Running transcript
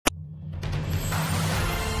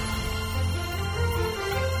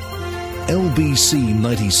LBC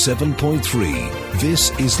 97.3.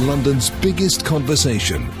 This is London's biggest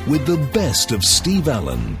conversation with the best of Steve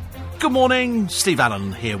Allen. Good morning, Steve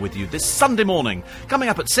Allen here with you this Sunday morning. Coming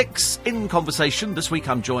up at 6 in Conversation, this week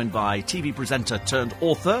I'm joined by TV presenter turned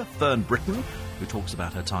author Fern Britton, who talks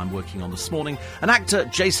about her time working on This Morning, and actor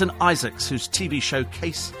Jason Isaacs, whose TV show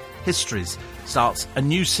Case Histories starts a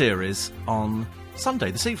new series on Sunday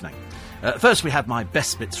this evening. First, we had my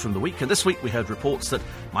best bits from the week, and this week we heard reports that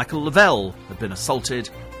Michael Lavelle had been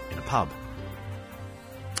assaulted in a pub.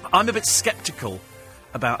 I'm a bit sceptical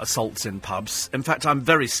about assaults in pubs. In fact, I'm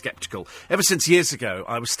very sceptical. Ever since years ago,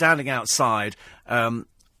 I was standing outside a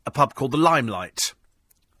pub called the Limelight.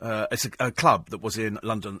 It's a club that was in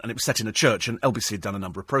London, and it was set in a church, and LBC had done a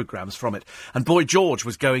number of programmes from it. And Boy George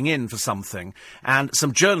was going in for something, and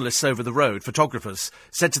some journalists over the road, photographers,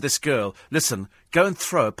 said to this girl, listen, go and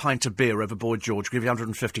throw a pint of beer over Boy George, give you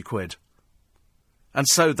 150 quid. And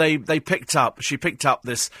so she picked up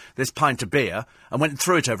this pint of beer and went and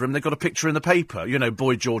threw it over him. They got a picture in the paper, you know,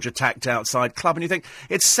 Boy George attacked outside club, and you think,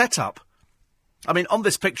 it's set up. I mean, on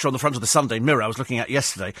this picture on the front of the Sunday Mirror I was looking at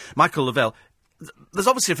yesterday, Michael Lavelle, there's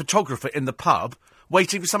obviously a photographer in the pub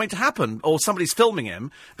waiting for something to happen, or somebody's filming him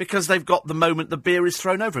because they've got the moment the beer is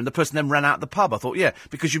thrown over him. The person then ran out of the pub. I thought, yeah,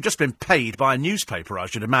 because you've just been paid by a newspaper, I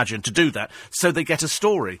should imagine, to do that, so they get a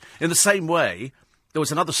story. In the same way, there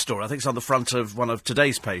was another story, I think it's on the front of one of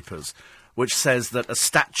today's papers, which says that a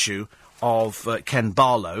statue of Ken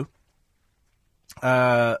Barlow,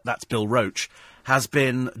 that's Bill Roach, has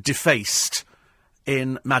been defaced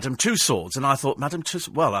in Madame Tussauds. And I thought, Madame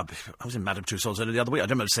Tussauds, well, I was in Madame Tussauds only the other week. I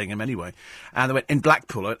don't remember seeing him anyway. And they went, in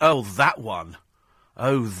Blackpool. I went, oh, that one.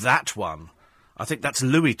 Oh, that one. I think that's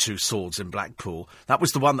Louis Tussauds in Blackpool. That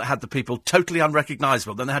was the one that had the people totally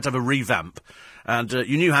unrecognisable. Then they had to have a revamp. And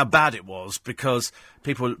you knew how bad it was because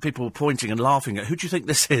people were pointing and laughing at, who do you think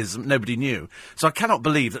this is? Nobody knew. So I cannot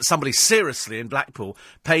believe that somebody seriously in Blackpool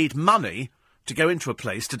paid money to go into a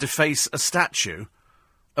place to deface a statue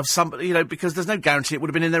of somebody, you know, because there's no guarantee it would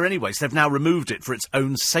have been in there anyway, so they've now removed it for its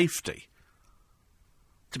own safety.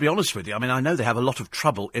 To be honest with you, I mean, I know they have a lot of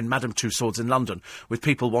trouble in Madame Tussauds in London with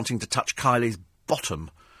people wanting to touch Kylie's bottom,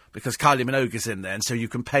 because Kylie Minogue is in there, and so you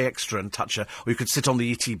can pay extra and touch her, or you could sit on the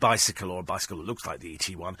E.T. bicycle, or a bicycle that looks like the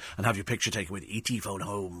E.T. one, and have your picture taken with E.T. phone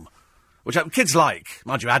home. Which kids like.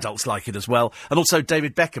 Mind you, adults like it as well. And also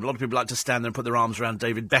David Beckham. A lot of people like to stand there and put their arms around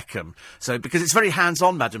David Beckham. So, because it's very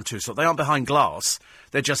hands-on, Madame Tussauds. They aren't behind glass.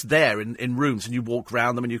 They're just there in rooms, and you walk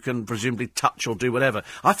round them and you can presumably touch or do whatever.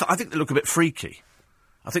 I think they look a bit freaky.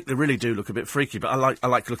 I think they really do look a bit freaky, but I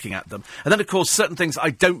like looking at them. And then, of course, certain things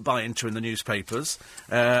I don't buy into in the newspapers.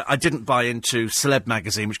 I didn't buy into Celeb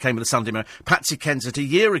magazine, which came with the Sunday Mirror. Patsy Kensit, a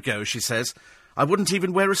year ago, she says, I wouldn't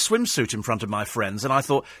even wear a swimsuit in front of my friends. And I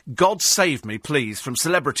thought, God save me, please, from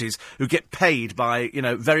celebrities who get paid by, you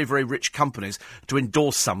know, very, very rich companies to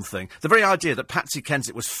endorse something. The very idea that Patsy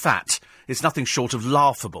Kensit was fat is nothing short of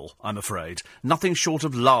laughable, I'm afraid. Nothing short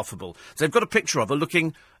of laughable. So they've got a picture of her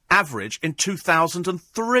looking average in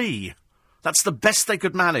 2003. That's the best they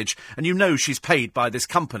could manage. And you know she's paid by this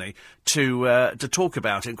company to talk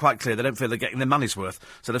about it. And quite clear, they don't feel they're getting their money's worth.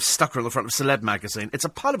 So they've stuck her on the front of Celeb magazine. It's a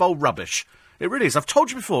pile of old rubbish. It really is. I've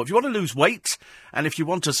told you before, if you want to lose weight and if you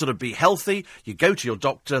want to sort of be healthy, you go to your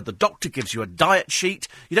doctor. The doctor gives you a diet sheet.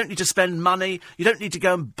 You don't need to spend money. You don't need to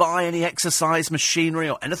go and buy any exercise machinery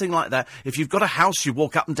or anything like that. If you've got a house, you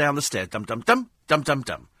walk up and down the stairs. Dum-dum-dum,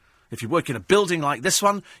 dum-dum-dum. If you work in a building like this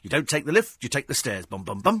one, you don't take the lift, you take the stairs. Bum,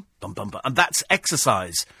 bum, bum, bum, bum, bum. And that's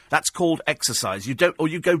exercise. That's called exercise. You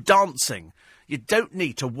go dancing. You don't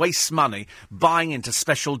need to waste money buying into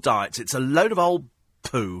special diets. It's a load of old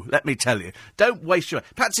poo, let me tell you. Don't waste your...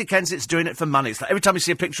 Patsy Kensit's doing it for money. It's like every time you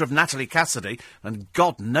see a picture of Natalie Cassidy, and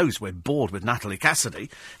God knows we're bored with Natalie Cassidy,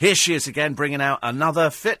 here she is again bringing out another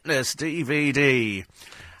fitness DVD.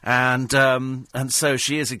 And so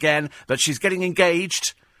she is again, but she's getting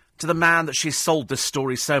engaged to the man that she's sold this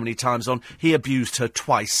story so many times on. He abused her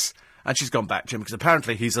twice, and she's gone back to him because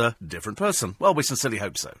apparently he's a different person. Well, we sincerely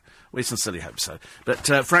hope so. We sincerely hope so.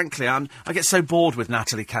 But frankly, I get so bored with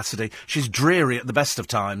Natalie Cassidy. She's dreary at the best of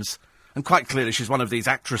times. And quite clearly she's one of these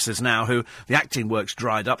actresses now who the acting work's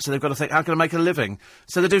dried up, so they've got to think, how can I make a living?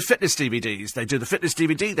 So they do fitness DVDs. They do the fitness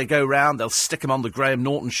DVD, they go round, they'll stick them on the Graham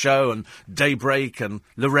Norton Show and Daybreak and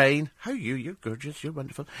Lorraine. Oh, you're gorgeous, you're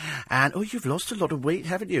wonderful. And, oh, you've lost a lot of weight,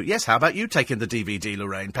 haven't you? Yes, how about you taking the DVD,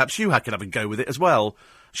 Lorraine? Perhaps you could have a go with it as well.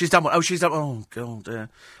 She's done one. Oh, she's done... Oh, God.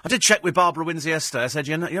 I did check with Barbara Windsor yesterday. I said,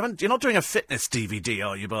 you're not doing a fitness DVD,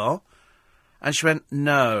 are you, Bar? And she went,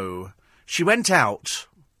 no. She went out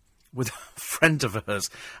with a friend of hers,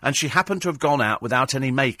 and she happened to have gone out without any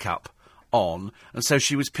makeup on, and so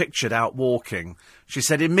she was pictured out walking. She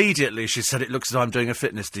said immediately, it looks as though I'm doing a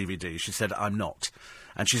fitness DVD. She said, I'm not.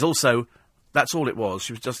 And she's also, that's all it was,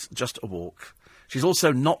 she was just a walk. She's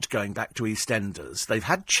also not going back to EastEnders. They've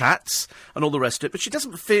had chats and all the rest of it, but she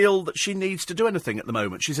doesn't feel that she needs to do anything at the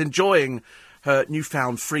moment. She's enjoying her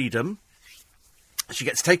newfound freedom. She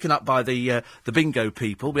gets taken up by the bingo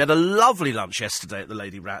people. We had a lovely lunch yesterday at the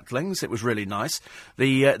Lady Rattlings. It was really nice.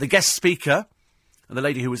 The guest speaker, and the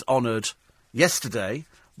lady who was honoured yesterday,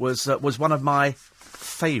 was one of my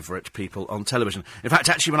favourite people on television. In fact,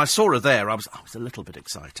 actually, when I saw her there, I was a little bit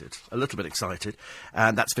excited,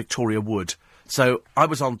 and that's Victoria Wood. So I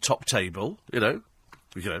was on top table, you know,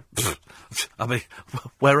 I mean,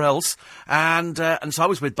 where else? And so I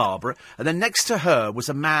was with Barbara, and then next to her was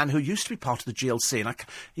a man who used to be part of the GLC, and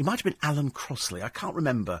he might have been Alan Crossley, I can't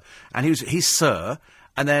remember, and he's Sir,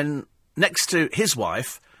 and then next to his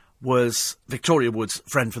wife was Victoria Wood's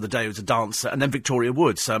friend for the day, who was a dancer, and then Victoria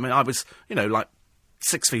Wood. So, I mean, I was, like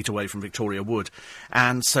 6 feet away from Victoria Wood.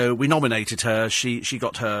 And so we nominated her. She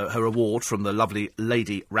got her award from the lovely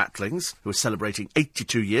Lady Rattlings, who was celebrating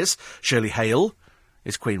 82 years. Shirley Hale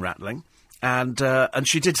is Queen Rattling. And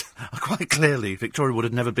she did, quite clearly, Victoria Wood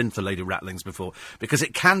had never been for Lady Rattlings before, because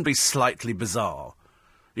it can be slightly bizarre.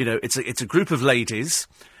 It's a group of ladies,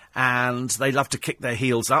 and they love to kick their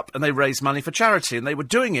heels up, and they raise money for charity, and they were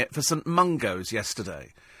doing it for St Mungo's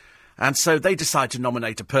yesterday. And so they decide to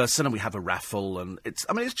nominate a person, and we have a raffle, and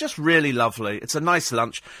it's just really lovely. It's a nice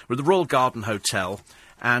lunch. We're at the Royal Garden Hotel,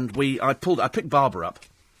 and I picked Barbara up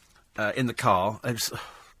in the car.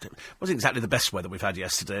 It wasn't exactly the best weather we've had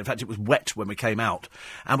yesterday. In fact, it was wet when we came out.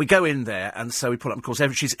 And we go in there, and so we pull up. Of course,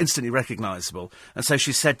 she's instantly recognisable. And so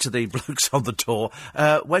she said to the blokes on the door,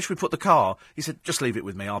 where should we put the car? He said, just leave it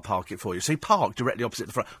with me, I'll park it for you. So he parked directly opposite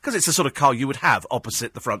the front, because it's the sort of car you would have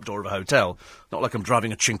opposite the front door of a hotel. Not like I'm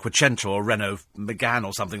driving a Cinquecento or a Renault Megane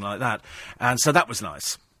or something like that. And so that was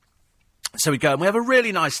nice. So we go, and we have a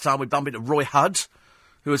really nice time. We bump into Roy Hudd,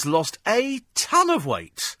 who has lost a ton of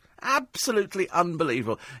weight. Absolutely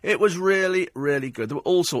unbelievable. It was really, really good. There were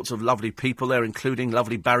all sorts of lovely people there, including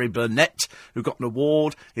lovely Barry Burnett, who got an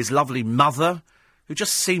award, his lovely mother, who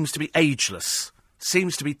just seems to be ageless.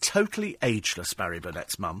 Seems to be totally ageless, Barry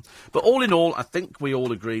Burnett's mum. But all in all, I think we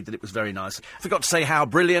all agreed that it was very nice. I forgot to say how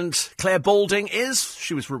brilliant Claire Balding is.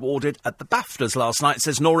 She was rewarded at the BAFTAs last night,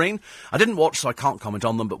 says Noreen. I didn't watch, so I can't comment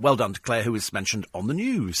on them, but well done to Claire, who was mentioned on the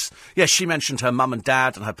news. Yes, she mentioned her mum and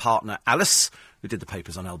dad and her partner, Alice, who did the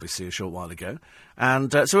papers on LBC a short while ago.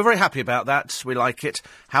 And so we're very happy about that. We like it.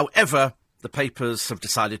 However, the papers have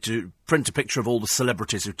decided to print a picture of all the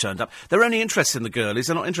celebrities who turned up. They're only interested in the girlies.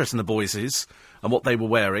 They're not interested in the boysies and what they were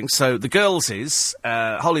wearing. So the girlsies,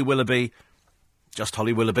 Holly Willoughby, just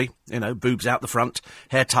Holly Willoughby, boobs out the front,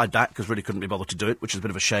 hair tied back, because really couldn't be bothered to do it, which is a bit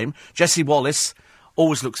of a shame. Jessie Wallace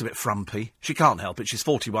always looks a bit frumpy. She can't help it. She's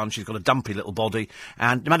 41, she's got a dumpy little body,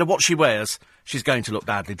 and no matter what she wears, she's going to look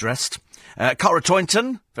badly dressed. Cara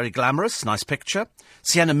Toynton, very glamorous, nice picture.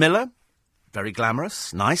 Sienna Miller, very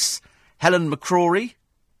glamorous, nice. Helen McCrory,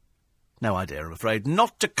 no idea, I'm afraid.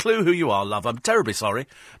 Not a clue who you are, love. I'm terribly sorry,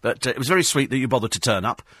 but it was very sweet that you bothered to turn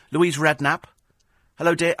up. Louise Redknapp,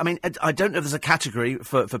 hello, dear. I mean, I don't know if there's a category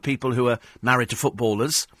for people who are married to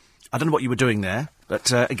footballers. I don't know what you were doing there, but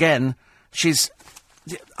again, she's...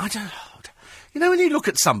 I don't... when you look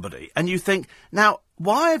at somebody and you think, now,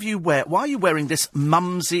 why are you wearing this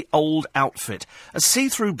mumsy old outfit? A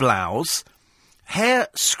see-through blouse, hair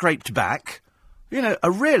scraped back,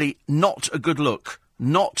 a really not a good look.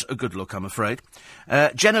 Not a good look, I'm afraid.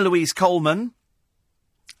 Jenna Louise Coleman,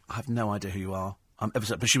 I have no idea who you are.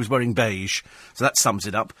 But she was wearing beige, so that sums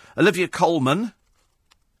it up. Olivia Colman,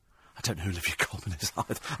 I don't know who Olivia Colman is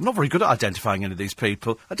either. I'm not very good at identifying any of these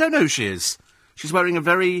people. I don't know who she is. She's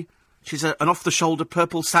wearing she's an off-the-shoulder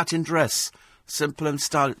purple satin dress. Simple and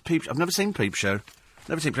stylish. I've never seen Peep Show.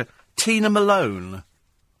 Tina Malone.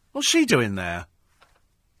 What's she doing there?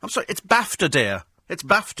 I'm sorry, it's BAFTA, dear. It's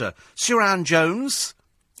BAFTA. Suran Jones.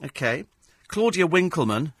 Okay. Claudia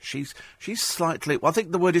Winkleman. She's slightly... Well, I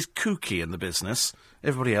think the word is kooky in the business.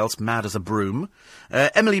 Everybody else mad as a broom.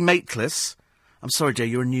 Emily Maitlis. I'm sorry, dear,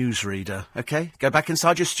 you're a newsreader, OK? Go back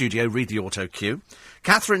inside your studio, read the auto cue.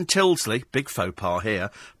 Catherine Tilsley, big faux pas here.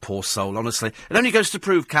 Poor soul, honestly. It only goes to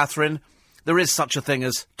prove, Catherine, there is such a thing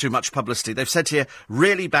as too much publicity. They've said here,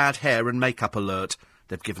 really bad hair and makeup alert.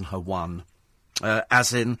 They've given her one.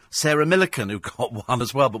 As in Sarah Millican, who got one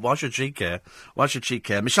as well, but why should she care? Why should she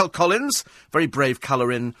care? Michelle Collins, very brave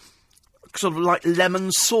colour in sort of like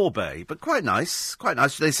lemon sorbet, but quite nice, quite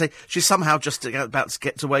nice. They say she's somehow just about to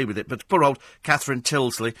get away with it, but poor old Catherine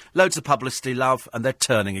Tilsley, loads of publicity, love, and they're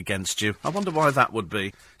turning against you. I wonder why that would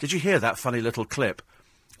be. Did you hear that funny little clip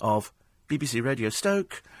of BBC Radio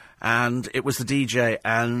Stoke, and it was the DJ,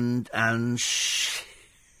 and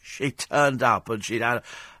she turned up, and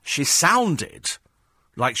she sounded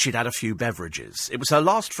like she'd had a few beverages. It was her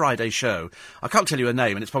last Friday show. I can't tell you her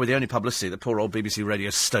name, and it's probably the only publicity that poor old BBC Radio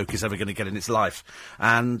Stoke is ever going to get in its life.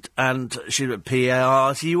 And she went,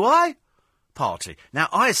 P-A-R-T-Y? Party. Now,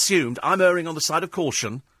 I assumed I'm erring on the side of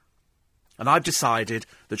caution, and I've decided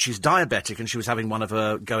that she's diabetic and she was having one of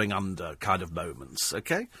her going under kind of moments,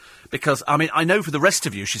 OK? Because, I mean, I know for the rest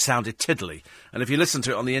of you she sounded tiddly, and if you listen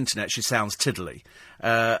to it on the internet, she sounds tiddly.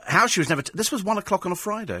 How she was never... this was 1 o'clock on a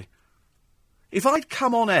Friday. If I'd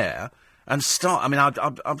come on air and start... I mean, I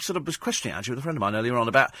sort of was questioning, actually, with a friend of mine earlier on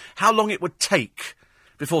about how long it would take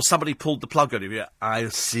before somebody pulled the plug on you. I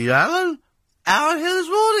see Alan out here this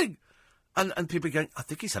morning. And people are going, I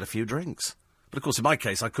think he's had a few drinks. But, of course, in my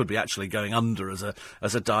case, I could be actually going under as a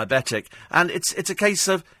diabetic. And it's a case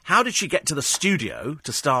of, how did she get to the studio,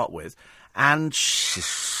 to start with? And she's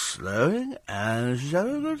slowing, and she's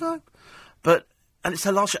having a good time. And it's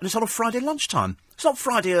her last show, and it's on a Friday lunchtime. It's not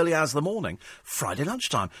Friday early hours of the morning. Friday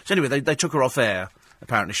lunchtime. So anyway, they took her off air.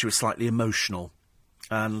 Apparently she was slightly emotional.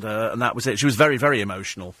 And that was it. She was very, very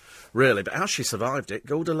emotional, really. But how she survived it,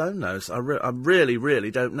 God alone knows. I really,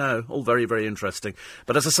 really don't know. All very, very interesting.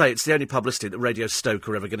 But as I say, it's the only publicity that Radio Stoke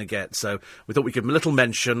are ever going to get. So we thought we'd give them a little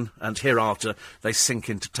mention, and hereafter they sink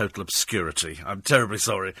into total obscurity. I'm terribly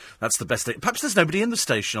sorry. That's the best thing. Perhaps there's nobody in the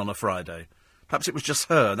station on a Friday. Perhaps it was just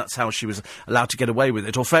her, and that's how she was allowed to get away with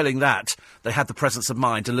it. Or failing that, they had the presence of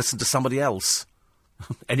mind to listen to somebody else.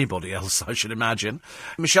 Anybody else, I should imagine.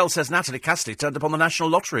 Michelle says Natalie Cassidy turned up on the National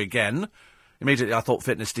Lottery again. Immediately I thought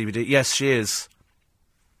fitness DVD. Yes, she is.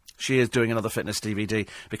 She is doing another fitness DVD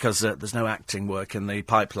because there's no acting work in the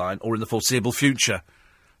pipeline or in the foreseeable future.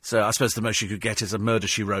 So I suppose the most you could get is a murder,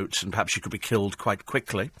 she wrote, and perhaps she could be killed quite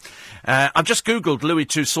quickly. I've just Googled Louis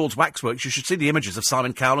Tussauds waxworks. You should see the images of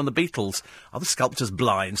Simon Cowell and the Beatles. Are the sculptors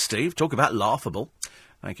blind, Steve? Talk about laughable.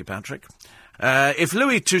 Thank you, Patrick. If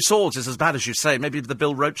Louis Tussauds is as bad as you say, maybe the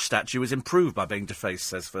Bill Roach statue was improved by being defaced,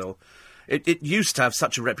 says Phil. It used to have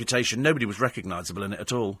such a reputation, nobody was recognisable in it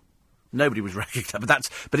at all. Nobody was recognisable.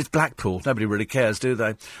 But it's Blackpool. Nobody really cares, do they?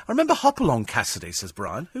 I remember Hopalong Cassidy, says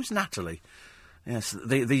Brian. Who's Natalie? Yes,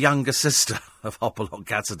 the younger sister of Hopalong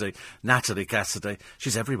Cassidy, Natalie Cassidy.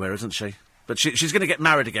 She's everywhere, isn't she? But she's going to get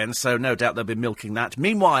married again, so no doubt they'll be milking that.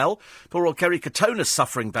 Meanwhile, poor old Kerry Katona's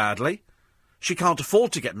suffering badly. She can't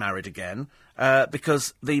afford to get married again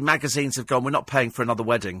because the magazines have gone, we're not paying for another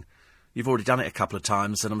wedding. You've already done it a couple of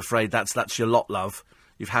times, and I'm afraid that's your lot, love.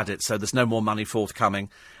 You've had it, so there's no more money forthcoming.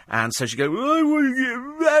 And so she goes, I want to get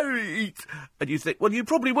married. And you think, well, you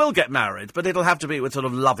probably will get married, but it'll have to be with sort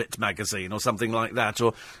of Love It magazine or something like that.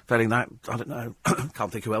 Or failing that, I don't know,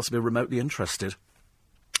 can't think who else would be remotely interested.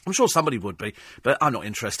 I'm sure somebody would be, but I'm not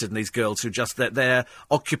interested in these girls who just, they're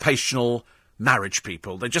occupational marriage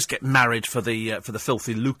people. They just get married for the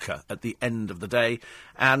filthy lucre at the end of the day,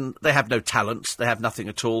 and they have no talent, they have nothing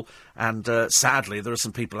at all, and sadly there are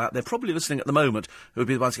some people out there probably listening at the moment who would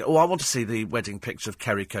be the ones to go, oh, I want to see the wedding picture of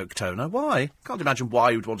Kerry Katona. Why? Can't imagine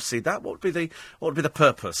why you would want to see that. What would be the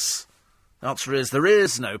purpose? The answer is there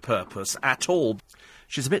is no purpose at all.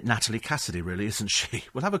 She's a bit Natalie Cassidy, really, isn't she?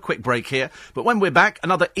 We'll have a quick break here, but when we're back,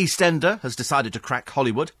 another East Ender has decided to crack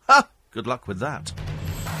Hollywood. Ha! Good luck with that.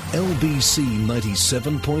 LBC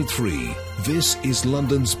 97.3. This is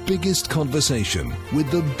London's biggest conversation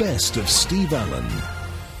with the best of Steve Allen.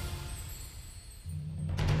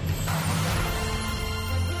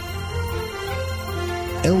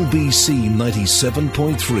 LBC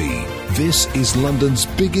 97.3. This is London's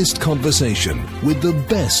biggest conversation with the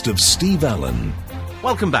best of Steve Allen.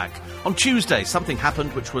 Welcome back. On Tuesday, something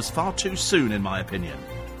happened which was far too soon, in my opinion.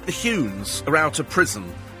 The Hunes are out of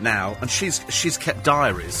prison now, and she's kept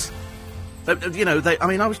diaries. You know,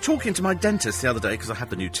 I was talking to my dentist the other day, because I had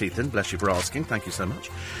the new teeth in, bless you for asking, thank you so much.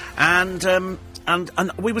 And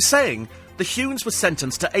we were saying the Hunes were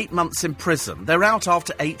sentenced to 8 months in prison. They're out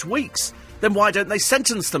after 8 weeks. Then why don't they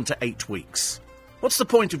sentence them to 8 weeks? What's the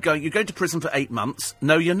point of you're going to prison for 8 months?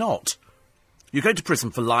 No, you're not. You're going to prison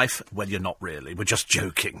for life? Well, you're not really. We're just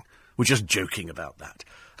joking. We're just joking about that.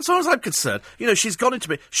 As far as I'm concerned, you know, she's gone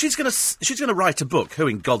into it. She's going to write a book. Who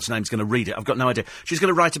in God's name's going to read it? I've got no idea. She's going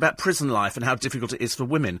to write about prison life and how difficult it is for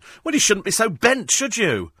women. Well, you shouldn't be so bent, should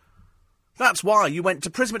you? That's why you went to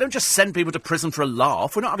prison. We don't just send people to prison for a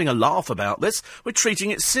laugh. We're not having a laugh about this. We're treating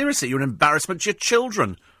it seriously. You're an embarrassment to your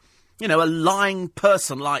children. You know, a lying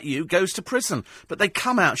person like you goes to prison. But they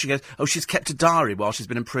come out, she goes, oh, she's kept a diary while she's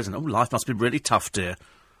been in prison. Oh, life must be really tough, dear.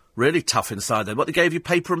 Really tough inside there. What, they gave you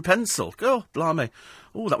paper and pencil? Oh, blimey.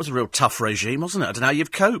 Oh, that was a real tough regime, wasn't it? I don't know how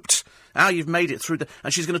you've coped. How you've made it through the...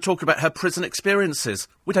 And she's going to talk about her prison experiences.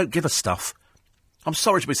 We don't give her stuff. I'm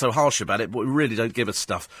sorry to be so harsh about it, but we really don't give her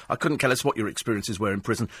stuff. I couldn't care less what your experiences were in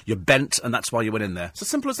prison. You're bent, and that's why you went in there. It's as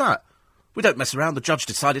simple as that. We don't mess around. The judge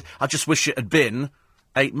decided, I just wish it had been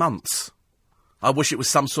 8 months. I wish it was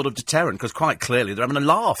some sort of deterrent, because quite clearly they're having a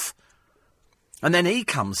laugh. And then he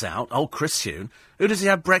comes out, old Chris Huhne. Who does he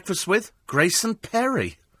have breakfast with? Grayson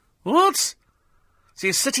Perry. What? So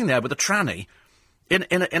he's sitting there with a tranny in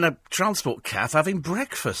a transport cafe having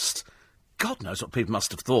breakfast. God knows what people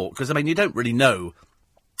must have thought, because, I mean, you don't really know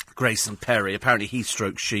Grayson Perry. Apparently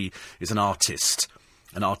she is an artiste,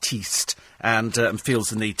 and feels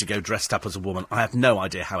the need to go dressed up as a woman. I have no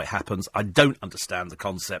idea how it happens. I don't understand the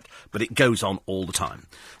concept, but it goes on all the time.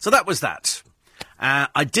 So that was that.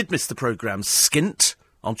 I did miss the programme Skint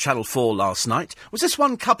on Channel 4 last night. Was this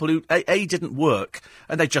one couple who, A, didn't work,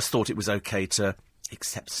 and they just thought it was OK to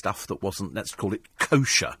accept stuff that wasn't, let's call it,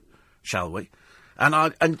 kosher, shall we?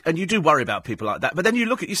 And you do worry about people like that. But then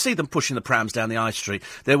you see them pushing the prams down the high street.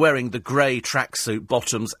 They're wearing the grey tracksuit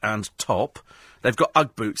bottoms and top. They've got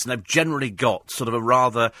Ugg boots, and they've generally got sort of a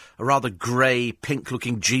rather grey,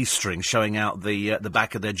 pink-looking G-string showing out the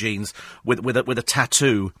back of their jeans with a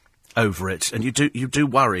tattoo over it. And you do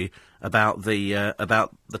worry about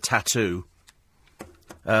the tattoo.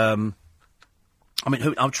 I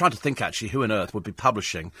mean, I'm trying to think actually who on earth would be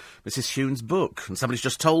publishing Mrs. Huhne's book, and somebody's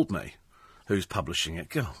just told me who's publishing it.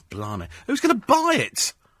 Oh, blimey. Who's going to buy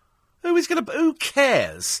it? Who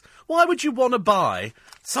cares? Why would you want to buy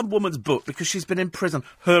some woman's book because she's been in prison?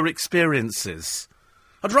 Her experiences.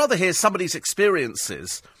 I'd rather hear somebody's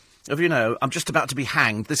experiences of, I'm just about to be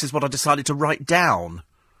hanged. This is what I decided to write down.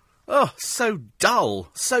 Oh, so dull,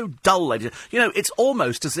 ladies. It's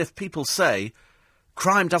almost as if people say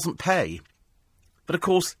crime doesn't pay. But, of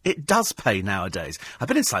course, it does pay nowadays. I've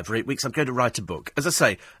been inside for 8 weeks. I'm going to write a book. As I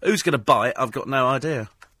say, who's going to buy it? I've got no idea.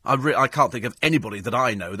 I can't think of anybody that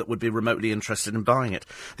I know that would be remotely interested in buying it.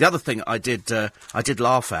 The other thing I did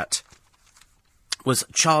laugh at was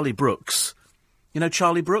Charlie Brooks. You know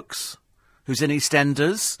Charlie Brooks? Who's in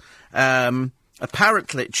EastEnders?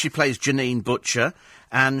 Apparently, she plays Janine Butcher,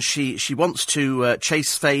 and she wants to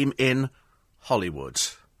chase fame in Hollywood.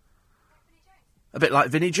 A bit like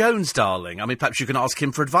Vinnie Jones, darling. I mean, perhaps you can ask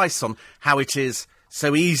him for advice on how it is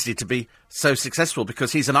so easy to be so successful,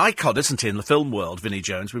 because he's an icon, isn't he, in the film world, Vinnie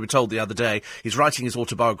Jones. We were told the other day he's writing his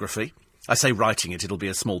autobiography. I say writing it, it'll be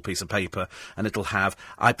a small piece of paper, and it'll have,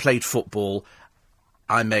 I played football,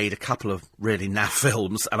 I made a couple of really naff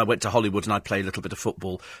films, and I went to Hollywood and I played a little bit of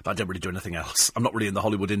football, but I don't really do anything else. I'm not really in the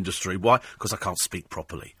Hollywood industry. Why? Because I can't speak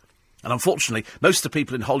properly. And unfortunately, most of the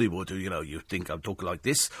people in Hollywood who, you think I'm talking like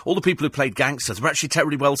this, all the people who played gangsters were actually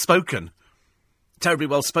terribly well-spoken. Terribly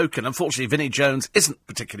well-spoken. Unfortunately, Vinnie Jones isn't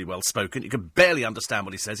particularly well-spoken. You can barely understand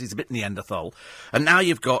what he says. He's a bit Neanderthal. And now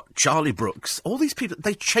you've got Charlie Brooks. All these people,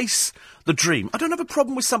 they chase the dream. I don't have a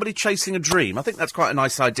problem with somebody chasing a dream. I think that's quite a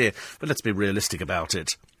nice idea. But let's be realistic about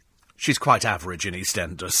it. She's quite average in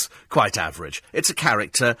EastEnders. Quite average. It's a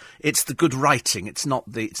character. It's the good writing. It's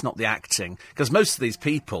not the acting. Because most of these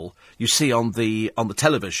people you see on the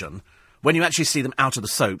television, when you actually see them out of the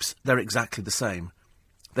soaps, they're exactly the same.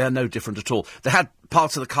 They are no different at all. They had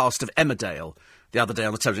parts of the cast of Emmerdale the other day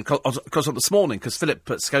on the television. Because on this morning, because Philip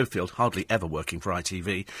Schofield, hardly ever working for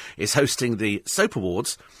ITV, is hosting the Soap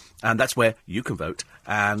Awards, and that's where you can vote.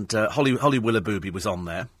 And Holly Willoughby was on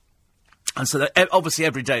there. And so, obviously,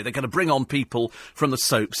 every day they're going to bring on people from the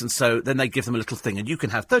soaps, and so then they give them a little thing, and you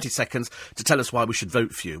can have 30 seconds to tell us why we should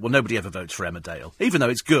vote for you. Well, nobody ever votes for Emmerdale, even though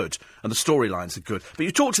it's good, and the storylines are good. But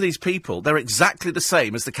you talk to these people, they're exactly the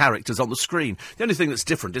same as the characters on the screen. The only thing that's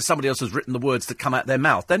different is somebody else has written the words that come out their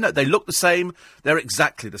mouth. They look the same, they're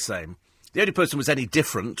exactly the same. The only person who was any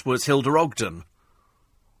different was Hilda Ogden.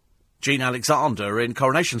 Jean Alexander in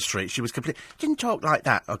Coronation Street. She was didn't talk like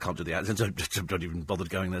that. I can't do the accent. Don't even bother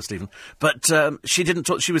going there, Stephen. But she didn't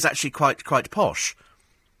talk. She was actually quite posh.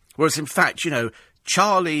 Whereas, in fact,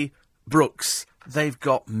 Charlie Brooks, they've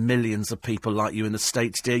got millions of people like you in the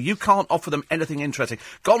States, dear. You can't offer them anything interesting.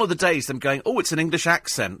 Gone are the days them going, oh, it's an English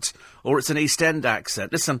accent, or it's an East End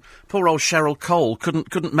accent. Listen, poor old Cheryl Cole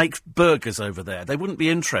couldn't make burgers over there. They wouldn't be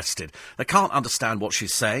interested. They can't understand what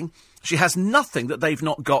she's saying. She has nothing that they've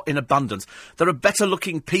not got in abundance. There are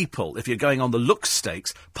better-looking people, if you're going on the look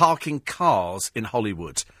stakes, parking cars in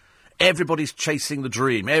Hollywood. Everybody's chasing the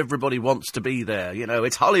dream. Everybody wants to be there.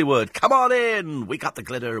 It's Hollywood. Come on in. We got the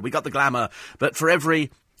glitter. We got the glamour. But for every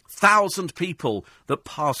 1,000 people that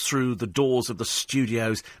pass through the doors of the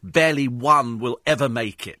studios, barely one will ever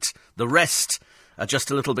make it. The rest are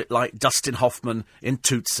just a little bit like Dustin Hoffman in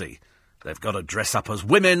Tootsie. They've got to dress up as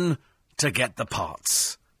women to get the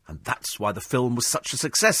parts. And that's why the film was such a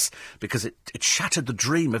success, because it shattered the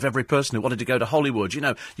dream of every person who wanted to go to Hollywood. You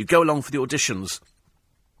know, you go along for the auditions,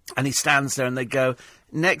 and he stands there and they go,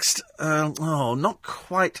 next, not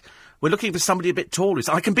quite. We're looking for somebody a bit taller. He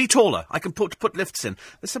said, I can be taller. I can put lifts in.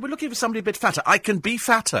 They said, we're looking for somebody a bit fatter. I can be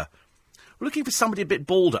fatter. We're looking for somebody a bit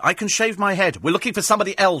balder. I can shave my head. We're looking for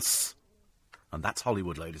somebody else. And that's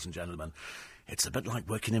Hollywood, ladies and gentlemen. It's a bit like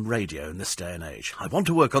working in radio in this day and age. I want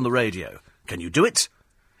to work on the radio. Can you do it?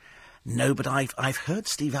 No, but I've heard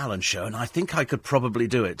Steve Allen's show, and I think I could probably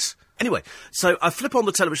do it. Anyway, so I flip on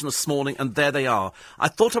the television this morning, and there they are. I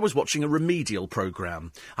thought I was watching a remedial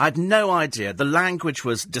programme. I had no idea. The language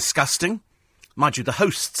was disgusting. Mind you, the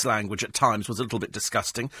host's language at times was a little bit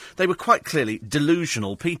disgusting. They were quite clearly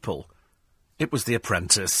delusional people. It was The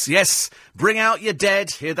Apprentice. Yes, bring out your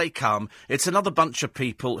dead, here they come. It's another bunch of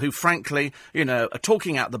people who, frankly, you know, are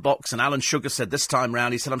talking out the box, and Alan Sugar said this time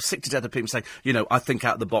round, he said, I'm sick to death of people saying, you know, I think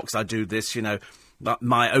out the box, I do this, you know,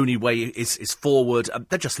 my only way is forward.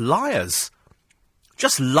 They're just liars.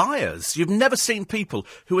 Just liars. You've never seen people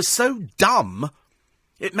who are so dumb,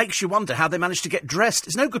 it makes you wonder how they manage to get dressed.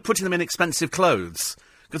 It's no good putting them in expensive clothes,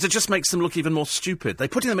 because it just makes them look even more stupid. They're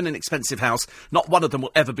putting them in an expensive house. Not one of them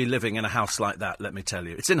will ever be living in a house like that, let me tell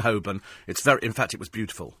you. It's in Holborn. In fact, it was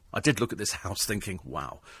beautiful. I did look at this house thinking,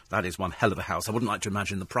 wow, that is one hell of a house. I wouldn't like to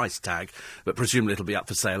imagine the price tag, but presumably it'll be up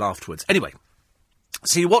for sale afterwards. Anyway,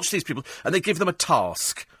 so you watch these people, and they give them a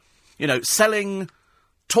task. You know, selling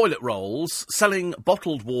toilet rolls, selling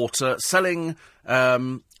bottled water, selling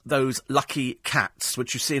those lucky cats,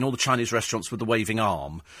 which you see in all the Chinese restaurants with the waving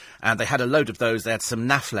arm. And they had a load of those. They had some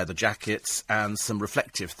naff leather jackets and some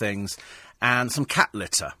reflective things and some cat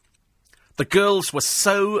litter. The girls were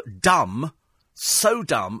so dumb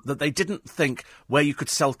that they didn't think where you could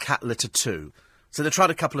sell cat litter to. So they tried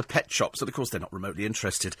a couple of pet shops, and of course they're not remotely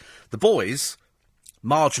interested. The boys,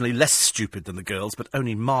 marginally less stupid than the girls, but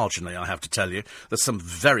only marginally, I have to tell you. There's some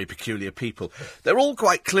very peculiar people. They're all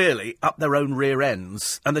quite clearly up their own rear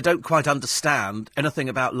ends, and they don't quite understand anything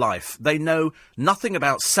about life. They know nothing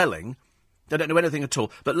about selling. They don't know anything at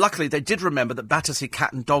all. But luckily, they did remember that Battersea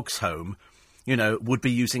Cat and Dogs Home, you know, would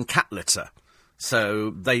be using cat litter. So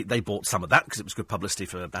they bought some of that, because it was good publicity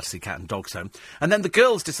for Battersea Cat and Dogs Home. And then the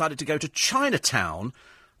girls decided to go to Chinatown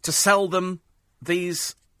to sell them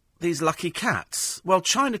these lucky cats. Well,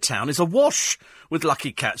 Chinatown is awash with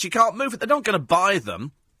lucky cats. You can't move it. They're not going to buy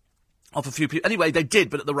them off a few people. Anyway, they did,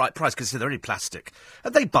 but at the right price, because they're only plastic.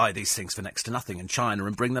 And they buy these things for next to nothing in China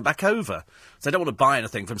and bring them back over. So they don't want to buy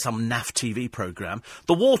anything from some naff TV programme.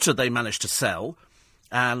 The water they managed to sell,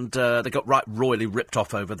 and they got royally ripped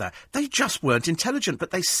off over there. They just weren't intelligent,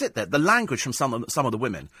 but they sit there. The language from some of the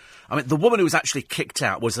women. I mean, the woman who was actually kicked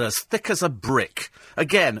out was as thick as a brick.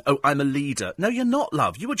 Again, oh, I'm a leader. No, you're not,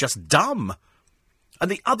 love. You were just dumb.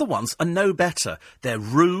 And the other ones are no better. They're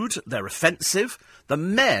rude. They're offensive. The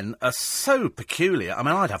men are so peculiar. I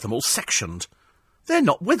mean, I'd have them all sectioned. They're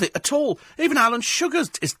not with it at all. Even Alan Sugar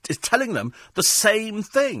is telling them the same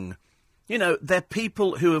thing. You know, they're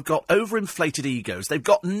people who have got overinflated egos. They've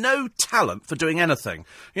got no talent for doing anything.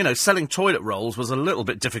 You know, selling toilet rolls was a little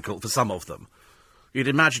bit difficult for some of them. You'd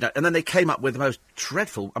imagine it. And then they came up with the most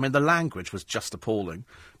dreadful... I mean, the language was just appalling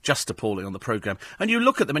on the programme. And you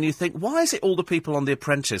look at them and you think, why is it all the people on The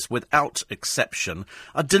Apprentice, without exception,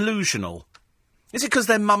 are delusional? Is it because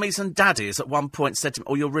their mummies and daddies at one point said to them,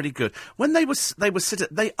 oh, you're really good? When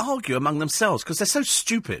they argue among themselves because they're so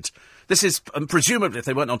stupid. This is, presumably, if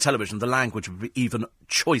they weren't on television, the language would be even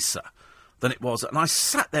choicer than it was. And I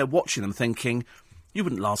sat there watching them thinking, you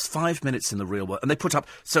wouldn't last 5 minutes in the real world. And they put up,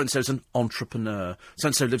 so-and-so's an entrepreneur.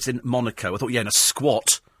 So-and-so lives in Monaco. I thought, yeah, in a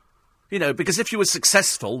squat. You know, because if you were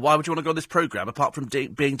successful, why would you want to go on this programme apart from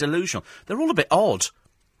being delusional? They're all a bit odd.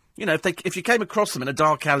 You know, if you came across them in a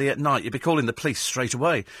dark alley at night, you'd be calling the police straight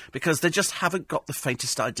away, because they just haven't got the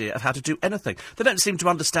faintest idea of how to do anything. They don't seem to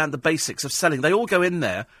understand the basics of selling. They all go in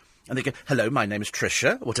there and they go, hello, my name is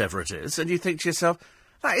Tricia, whatever it is, and you think to yourself,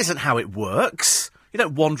 that isn't how it works. You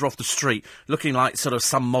don't wander off the street looking like sort of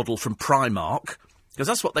some model from Primark, because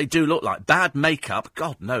that's what they do look like. Bad makeup,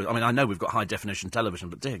 God, no. I mean, I know we've got high-definition television,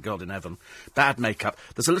 but dear God in heaven, bad makeup.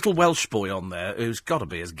 There's a little Welsh boy on there who's got to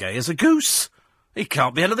be as gay as a goose. He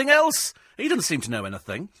can't be anything else. He doesn't seem to know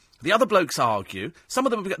anything. The other blokes argue. Some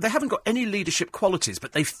of them, they haven't got any leadership qualities,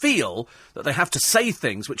 but they feel that they have to say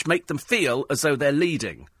things which make them feel as though they're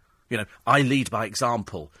leading. You know, I lead by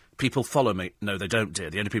example. People follow me. No, they don't, dear.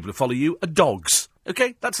 The only people who follow you are dogs.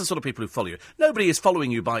 OK? That's the sort of people who follow you. Nobody is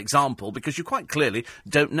following you by example because you quite clearly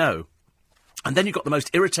don't know. And then you've got the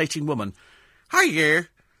most irritating woman. Hiya.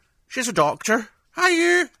 She's a doctor.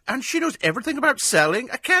 Hiya. And she knows everything about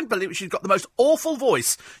selling. I can't believe it. She's got the most awful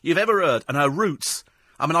voice you've ever heard. And her roots.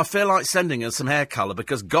 I mean, I feel like sending her some hair colour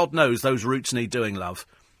because God knows those roots need doing, love.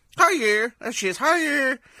 Hiya. There she is.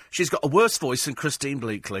 Hiya. She's got a worse voice than Christine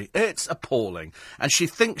Bleakley. It's appalling. And she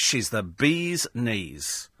thinks she's the bee's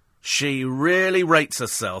knees. She really rates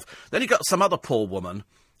herself. Then you've got some other poor woman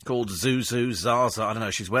called Zuzu Zaza. I don't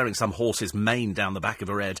know, she's wearing some horse's mane down the back of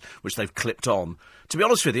her head, which they've clipped on. To be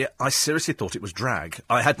honest with you, I seriously thought it was drag.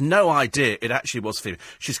 I had no idea it actually was female.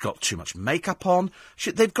 She's got too much makeup on.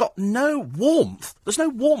 They've got no warmth. There's no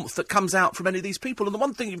warmth that comes out from any of these people. And the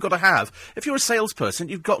one thing you've got to have, if you're a salesperson,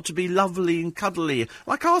 you've got to be lovely and cuddly,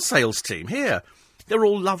 like our sales team here. They're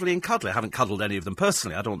all lovely and cuddly. I haven't cuddled any of them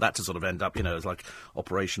personally. I don't want that to sort of end up, as like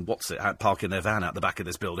Operation parking their van out the back of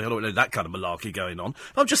this building. I don't want that kind of malarkey going on.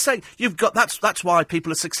 But I'm just saying, that's why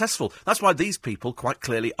people are successful. That's why these people quite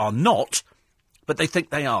clearly are not, but they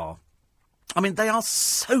think they are. I mean, they are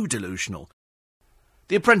so delusional.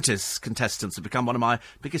 The Apprentice contestants have become one of my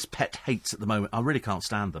biggest pet hates at the moment. I really can't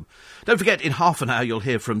stand them. Don't forget, in half an hour, you'll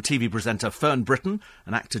hear from TV presenter Fern Britton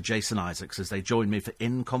and actor Jason Isaacs as they join me for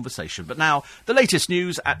In Conversation. But now, the latest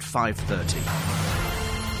news at 5:30.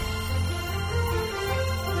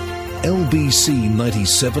 LBC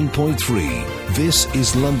 97.3. This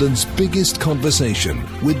is London's biggest conversation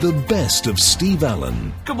with the best of Steve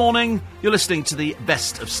Allen. Good morning. You're listening to the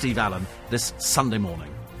best of Steve Allen this Sunday morning.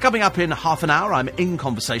 Coming up in half an hour, I'm in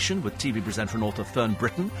conversation with TV presenter and author Fern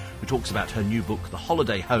Britton, who talks about her new book, The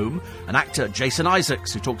Holiday Home, and actor Jason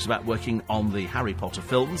Isaacs, who talks about working on the Harry Potter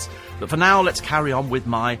films. But for now, let's carry on with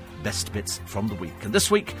my best bits from the week. And this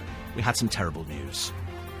week, we had some terrible news.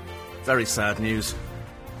 Very sad news.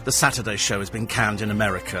 The Saturday show has been canned in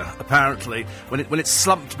America. Apparently, when it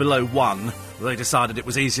slumped below 1, they decided it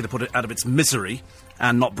was easier to put it out of its misery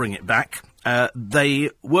and not bring it back. They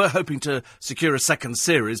were hoping to secure a second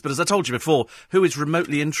series, but as I told you before, who is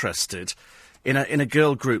remotely interested in a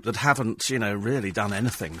girl group that haven't, really done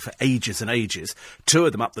anything for ages and ages? Two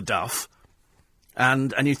of them up the duff.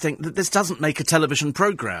 And you think that this doesn't make a television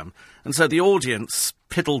programme. And so the audience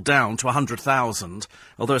piddled down to 100,000,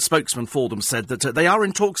 although a spokesman for them said that they are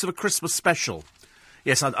in talks of a Christmas special.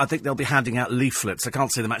 Yes, I think they'll be handing out leaflets. I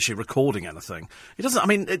can't see them actually recording anything.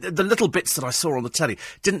 The little bits that I saw on the telly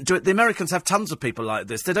didn't do it. The Americans have tons of people like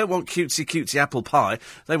this. They don't want cutesy apple pie.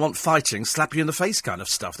 They want fighting, slap you in the face kind of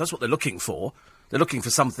stuff. That's what they're looking for. They're looking for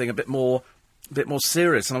something a bit more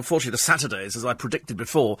serious. And unfortunately, the Saturdays, as I predicted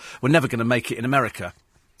before, were never going to make it in America.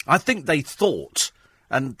 I think they thought...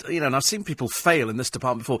 And I've seen people fail in this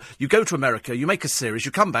department before. You go to America, you make a series,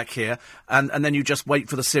 you come back here, and then you just wait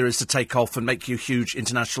for the series to take off and make you huge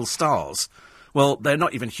international stars. Well, they're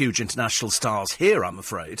not even huge international stars here, I'm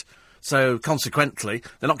afraid. So, consequently,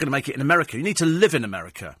 they're not going to make it in America. You need to live in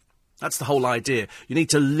America. That's the whole idea. You need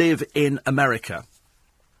to live in America.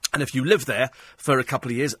 And if you live there for a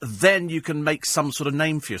couple of years, then you can make some sort of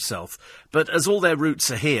name for yourself. But as all their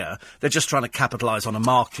roots are here, they're just trying to capitalise on a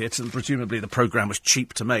market, and presumably the programme was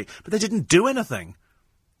cheap to make. But they didn't do anything.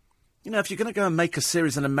 If you're going to go and make a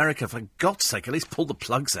series in America, for God's sake, at least pull the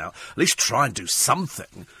plugs out. At least try and do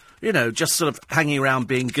something. Just sort of hanging around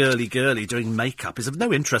being girly, doing makeup is of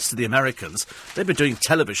no interest to the Americans. They've been doing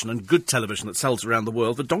television, and good television that sells around the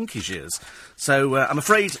world, for donkey's years. So, I'm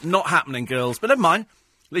afraid not happening, girls. But never mind.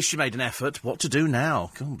 At least she made an effort. What to do now?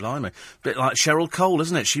 God blimey. Bit like Cheryl Cole,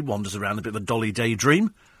 isn't it? She wanders around a bit of a dolly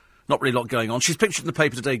daydream. Not really a lot going on. She's pictured in the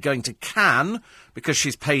paper today going to Cannes because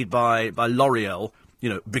she's paid by L'Oreal,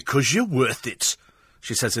 because you're worth it,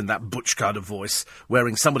 she says in that butch kind of voice,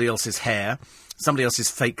 wearing somebody else's hair, somebody else's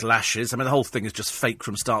fake lashes. I mean, the whole thing is just fake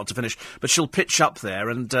from start to finish. But she'll pitch up there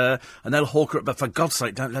and they'll hawk her up. But for God's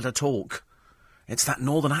sake, don't let her talk. It's that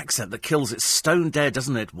northern accent that kills it stone dead,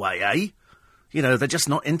 doesn't it? Way, eh? They're just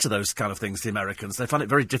not into those kind of things, the Americans. They find it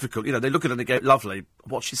very difficult. They look at it and they go, lovely,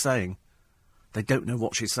 what's she saying? They don't know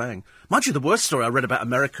what she's saying. Mind you, the worst story I read about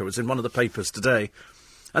America was in one of the papers today.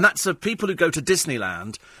 And that's people who go to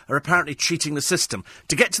Disneyland are apparently cheating the system.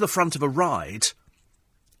 To get to the front of a ride,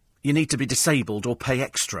 you need to be disabled or pay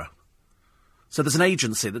extra. So there's an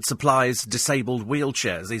agency that supplies disabled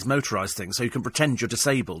wheelchairs, these motorised things, so you can pretend you're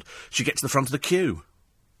disabled. So you get to the front of the queue.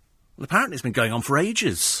 Well, apparently it's been going on for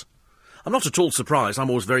ages. I'm not at all surprised.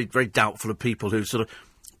 I'm always very, very doubtful of people who sort of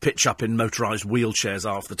pitch up in motorised wheelchairs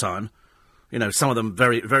half the time. Some of them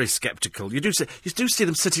very, very sceptical. You do see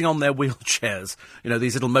them sitting on their wheelchairs,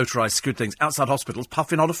 these little motorised scoot things, outside hospitals,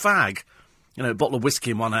 puffing on a fag. A bottle of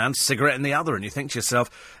whiskey in one hand, cigarette in the other, and you think to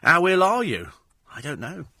yourself, how ill are you? I don't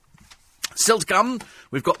know. Still to come,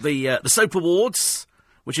 we've got the Soap Awards,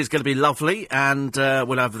 which is going to be lovely, and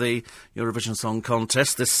we'll have the Eurovision Song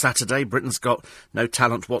Contest this Saturday. Britain's got no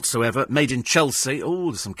talent whatsoever. Made in Chelsea.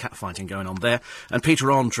 Oh, there's some catfighting going on there. And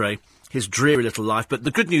Peter Andre, his dreary little life. But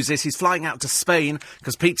the good news is he's flying out to Spain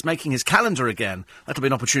because Pete's making his calendar again. That'll be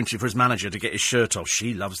an opportunity for his manager to get his shirt off.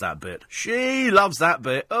 She loves that bit. She loves that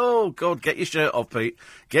bit. Oh, God, get your shirt off, Pete.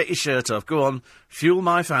 Get your shirt off. Go on. Fuel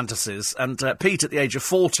my fantasies. And Pete, at the age of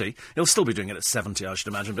 40, he'll still be doing it at 70, I should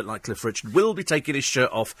imagine, a bit like Cliff Richard, will be taking his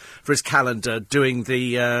shirt off for his calendar, doing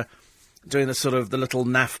the sort of the little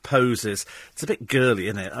naff poses. It's a bit girly,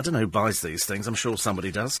 isn't it? I don't know who buys these things. I'm sure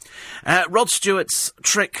somebody does. Rod Stewart's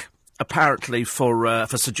trick, apparently, for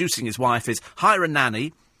seducing his wife is hire a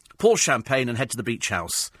nanny, pour champagne and head to the beach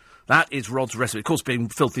house. That is Rod's recipe. Of course, being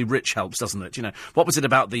filthy rich helps, doesn't it? You know, what was it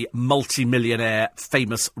about the multi-millionaire,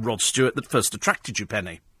 famous Rod Stewart that first attracted you,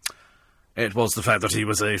 Penny? It was the fact that he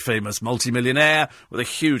was a famous multi-millionaire with a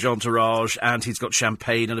huge entourage, and he's got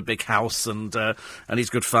champagne and a big house, and he's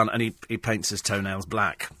good fun, and he paints his toenails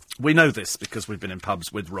black. We know this because we've been in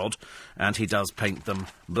pubs with Rod, and he does paint them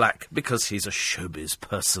black because he's a showbiz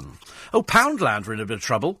person. Oh, Poundland are in a bit of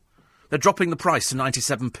trouble. They're dropping the price to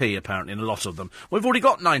 97p, apparently, in a lot of them. We've already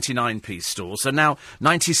got 99p stores, so now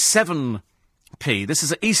 97p. This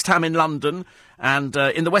is at East Ham in London, and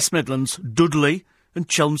in the West Midlands, Dudley and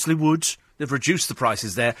Chelmsley Wood. They've reduced the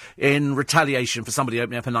prices there in retaliation for somebody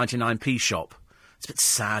opening up a 99p shop. It's a bit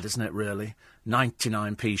sad, isn't it, really?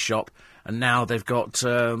 99p shop, and now they've got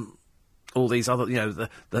all these other, you know,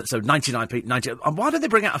 so 99p, 90... Why don't they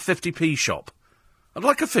bring out a 50p shop? I'd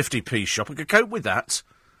like a 50p shop. I could cope with that.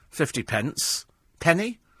 50 pence.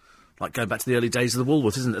 Penny? Like going back to the early days of the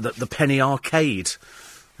Woolworths, isn't it? The penny arcade.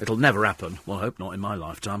 It'll never happen. Well, I hope not in my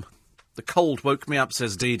lifetime. The cold woke me up,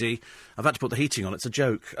 says Dee Dee. I've had to put the heating on. It's a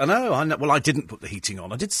joke. I know. Well, I didn't put the heating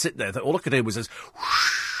on. I did sit there. All I could hear was this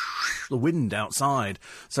whoosh, the wind outside.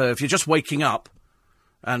 So if you're just waking up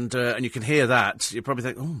and you can hear that, you probably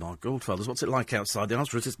think, oh, my God, fellas, what's it like outside? The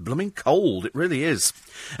answer is it's blooming cold. It really is.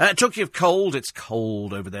 Talking of cold, it's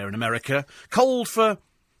cold over there in America. Cold for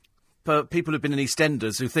people who've been in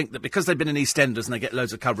EastEnders who think that because they've been in EastEnders and they get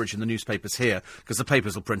loads of coverage in the newspapers here, because the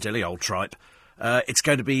papers will print any old tripe, it's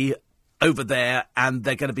going to be over there and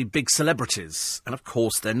they're going to be big celebrities. And, of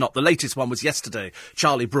course, they're not. The latest one was yesterday,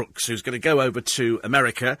 Charlie Brooks, who's going to go over to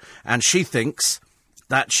America, and she thinks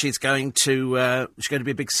that she's going to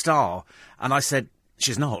be a big star. And I said,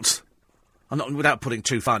 she's not. I'm not, without putting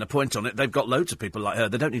too fine a point on it. They've got loads of people like her.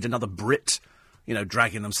 They don't need another Brit, you know,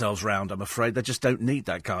 dragging themselves round, I'm afraid. They just don't need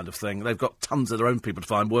that kind of thing. They've got tons of their own people to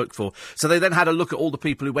find work for. So they then had a look at all the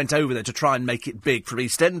people who went over there to try and make it big for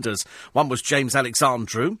EastEnders. One was James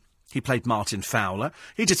Alexandru. He played Martin Fowler.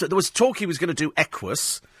 There was talk he was going to do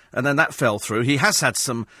Equus, and then that fell through. He has had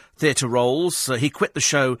some theatre roles. He quit the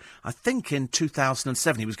show, I think, in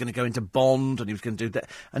 2007. He was going to go into Bond, and he was going to do that,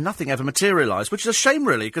 and nothing ever materialised, which is a shame,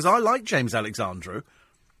 really, because I like James Alexandru.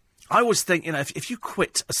 I always think, you know, if you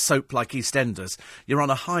quit a soap like EastEnders, you're on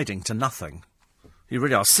a hiding to nothing. You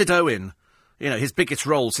really are. Sid Owen, you know, his biggest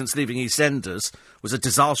role since leaving EastEnders was a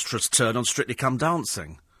disastrous turn on Strictly Come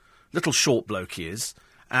Dancing. Little short bloke he is,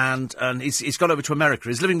 and he's gone over to America.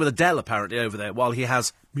 He's living with Adele, apparently, over there, while he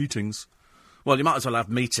has meetings. Well, you might as well have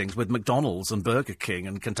meetings with McDonald's and Burger King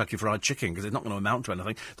and Kentucky Fried Chicken, because it's not going to amount to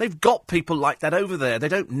anything. They've got people like that over there. They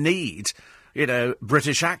don't need, you know,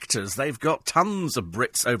 British actors. They've got tons of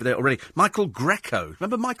Brits over there already. Michael Greco.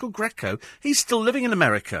 Remember Michael Greco? He's still living in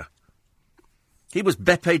America. He was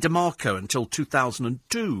Beppe DeMarco until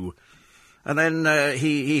 2002. And then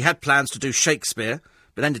he had plans to do Shakespeare,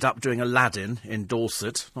 but ended up doing Aladdin in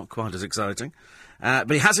Dorset. Not quite as exciting.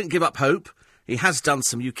 But he hasn't given up hope. He has done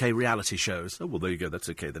some UK reality shows. Oh, well, there you go. That's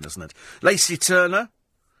okay then, isn't it? Lacey Turner.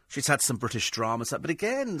 She's had some British dramas, but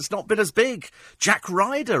again, it's not been as big. Jack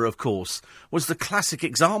Ryder, of course, was the classic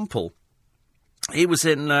example. He was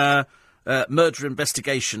in Murder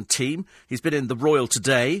Investigation Team. He's been in The Royal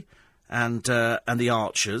Today and The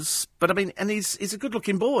Archers. But, I mean, and he's a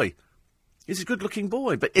good-looking boy. He's a good-looking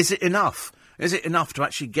boy. But is it enough? Is it enough to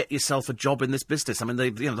actually get yourself a job in this business? I mean,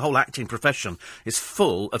 the whole acting profession is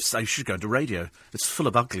full of... You should go into radio. It's full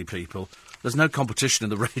of ugly people. There's no competition in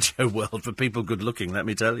the radio world for people good-looking, let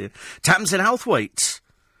me tell you. Tamsin Outhwaite.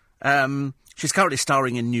 She's currently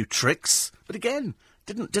starring in New Tricks. But again,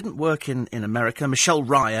 didn't work in America. Michelle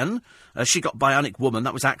Ryan. She got Bionic Woman.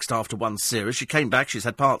 That was axed after one series. She came back. She's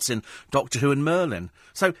had parts in Doctor Who and Merlin.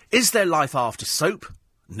 So, is there life after soap?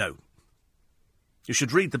 No. You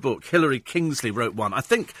should read the book. Hilary Kingsley wrote one, I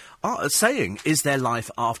think, saying, is there life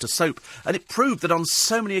after soap? And it proved that on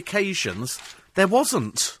so many occasions, there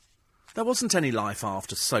wasn't. There wasn't any life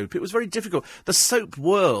after soap. It was very difficult. The soap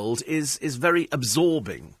world is very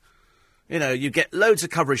absorbing. You know, you get loads of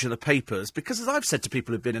coverage in the papers because, as I've said to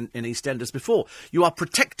people who've been in EastEnders before, you are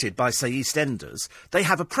protected by, say, EastEnders. They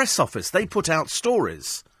have a press office. They put out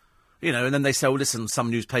stories. You know, and then they say, oh, listen, some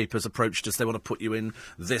newspapers approached us. They want to put you in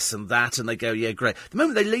this and that. And they go, yeah, great. The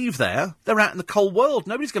moment they leave there, they're out in the cold world.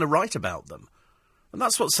 Nobody's going to write about them. And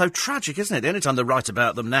that's what's so tragic, isn't it? The only time they write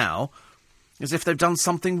about them now is if they've done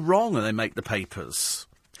something wrong and they make the papers.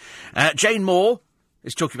 Jane Moore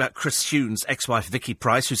is talking about Chris Huhne's ex-wife Vicky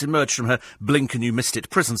Price, who's emerged from her blink and you missed it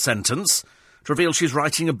prison sentence to reveal she's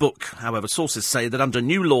writing a book. However, sources say that under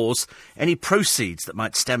new laws, any proceeds that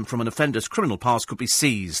might stem from an offender's criminal past could be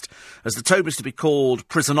seized, as the tome is to be called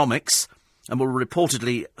Prisonomics and will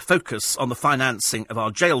reportedly focus on the financing of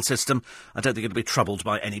our jail system. I don't think it'll be troubled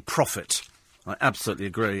by any profit. I absolutely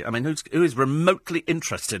agree. I mean, who is remotely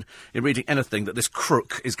interested in reading anything that this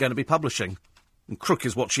crook is going to be publishing? And crook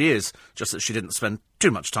is what she is, just that she didn't spend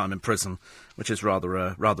too much time in prison, which is rather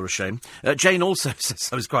a shame. Jane also says,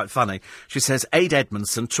 so it's quite funny, she says, Ade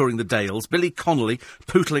Edmondson touring the Dales, Billy Connolly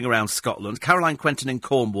pootling around Scotland, Caroline Quentin in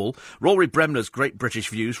Cornwall, Rory Bremner's Great British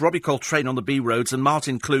Views, Robbie Coltrane on the B Roads, and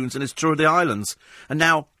Martin Clunes and his tour of the islands. And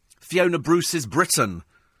now, Fiona Bruce's Britain.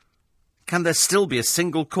 Can there still be a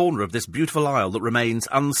single corner of this beautiful isle that remains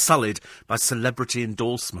unsullied by celebrity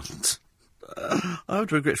endorsement? I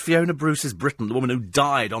would regret Fiona Bruce's Britain, the woman who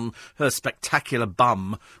died on her spectacular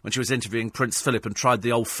bum when she was interviewing Prince Philip and tried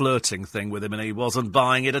the old flirting thing with him and he wasn't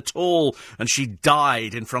buying it at all. And she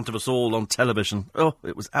died in front of us all on television. Oh,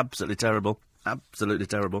 it was absolutely terrible. Absolutely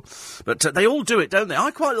terrible. But they all do it, don't they?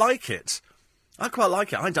 I quite like it. I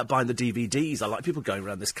end up buying the DVDs. I like people going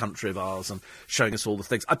around this country of ours and showing us all the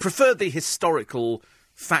things. I prefer the historical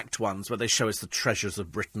fact ones where they show us the treasures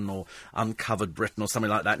of Britain or uncovered Britain or something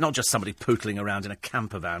like that. Not just somebody pootling around in a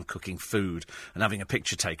camper van cooking food and having a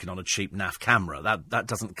picture taken on a cheap naff camera. That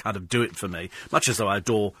doesn't kind of do it for me. Much as though I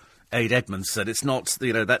adore Ade Edmondson, it's not,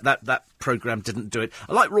 you know, that programme didn't do it.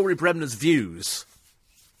 I like Rory Bremner's Views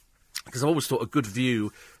because I've always thought a good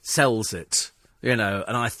view sells it. You know,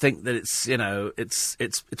 and I think that it's, you know, it's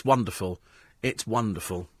wonderful. It's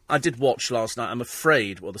wonderful. I did watch last night, I'm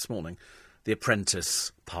afraid, this morning, The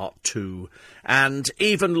Apprentice, Part 2. And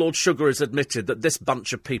even Lord Sugar has admitted that this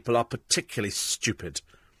bunch of people are particularly stupid.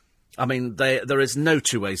 I mean, there is no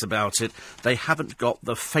two ways about it. They haven't got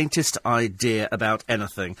the faintest idea about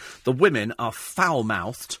anything. The women are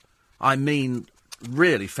foul-mouthed. I mean,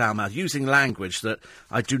 really foul-mouthed, using language that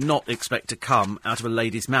I do not expect to come out of a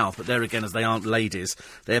lady's mouth. But there again, as they aren't ladies,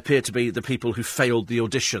 they appear to be the people who failed the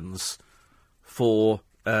auditions for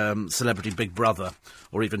Celebrity Big Brother,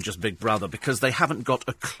 or even just Big Brother, because they haven't got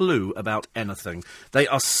a clue about anything. They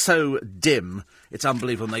are so dim, it's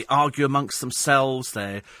unbelievable. And they argue amongst themselves,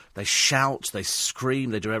 they shout, they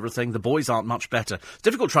scream, they do everything. The boys aren't much better. It's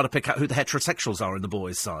difficult trying to pick out who the heterosexuals are in the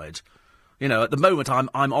boys' side. You know, at the moment, I'm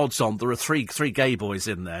odds on there are three gay boys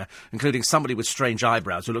in there, including somebody with strange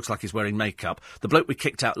eyebrows who looks like he's wearing makeup, the bloke we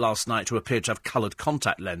kicked out last night who appeared to have coloured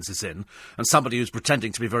contact lenses in, and somebody who's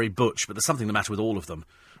pretending to be very butch, but there's something the matter with all of them.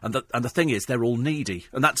 And the thing is, they're all needy.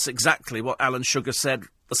 And that's exactly what Alan Sugar said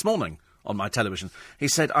this morning on my television. He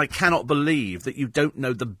said, I cannot believe that you don't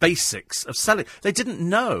know the basics of selling. They didn't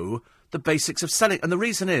know the basics of selling. And the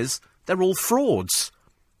reason is, they're all frauds.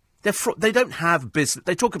 They don't have business.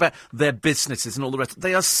 They talk about their businesses and all the rest.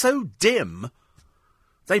 They are so dim,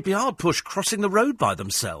 they'd be hard pushed crossing the road by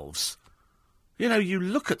themselves. You know, you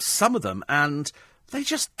look at some of them and they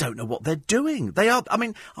just don't know what they're doing.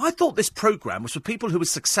 I thought this programme was for people who were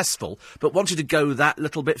successful but wanted to go that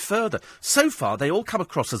little bit further. So far, they all come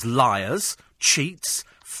across as liars, cheats,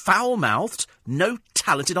 foul-mouthed, no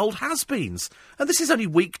talented old has-beens. And this is only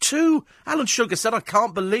week 2. Alan Sugar said, I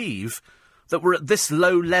can't believe that we're at this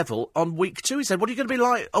low level on week 2. He said, what are you going to be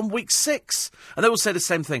like on week 6? And they all say the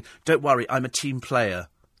same thing. Don't worry, I'm a team player.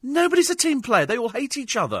 Nobody's a team player. They all hate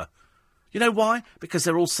each other. You know why? Because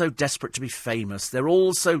they're all so desperate to be famous. They're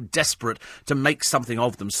all so desperate to make something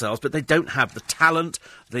of themselves, but they don't have the talent,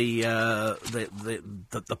 the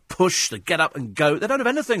push, the get up and go. They don't have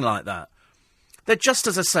anything like that. They're just,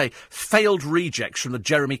 as I say, failed rejects from the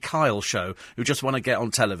Jeremy Kyle show who just want to get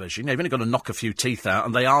on television. You know, you've only got to knock a few teeth out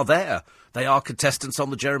and they are there. They are contestants on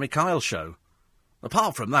the Jeremy Kyle show.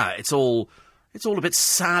 Apart from that, it's all a bit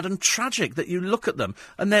sad and tragic that you look at them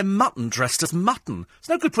and they're mutton dressed as mutton. It's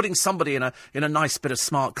no good putting somebody in a nice bit of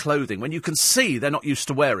smart clothing when you can see they're not used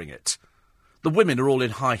to wearing it. The women are all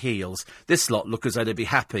in high heels. This lot look as though they'd be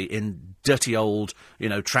happy in dirty old,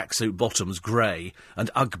 tracksuit bottoms, grey,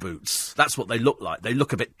 and Ugg boots. That's what they look like. They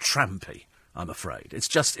look a bit trampy. I'm afraid. It's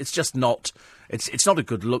just not... It's not a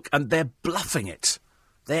good look, and they're bluffing it.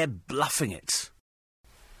 They're bluffing it.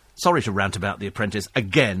 Sorry to rant about The Apprentice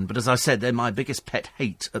again, but as I said, they're my biggest pet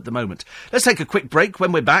hate at the moment. Let's take a quick break.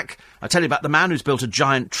 When we're back, I'll tell you about the man who's built a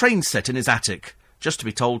giant train set in his attic, just to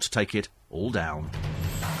be told to take it all down.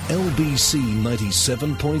 LBC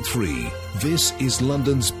 97.3. This is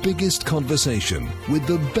London's biggest conversation with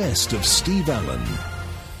the best of Steve Allen.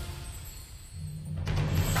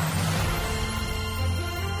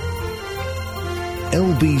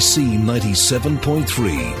 LBC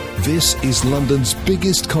 97.3. This is London's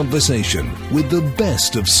biggest conversation with the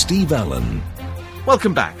best of Steve Allen.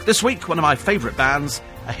 Welcome back. This week, one of my favourite bands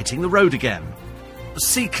are hitting the road again. The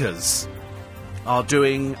Seekers are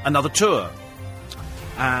doing another tour.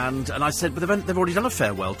 And I said, but they've already done a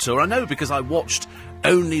farewell tour. I know, because I watched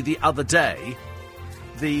only the other day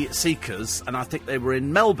the Seekers, and I think they were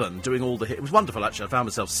in Melbourne doing all the hits. It was wonderful, actually. I found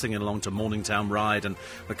myself singing along to Morningtown Ride and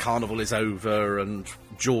The Carnival Is Over and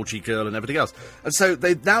Georgie Girl and everything else. And so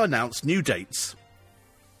they've now announced new dates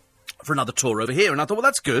for another tour over here, and I thought, well,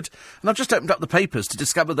 that's good. And I've just opened up the papers to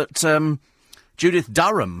discover that Judith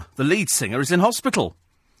Durham, the lead singer, is in hospital.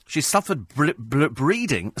 She suffered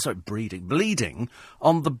bleeding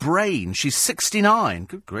on the brain. She's 69.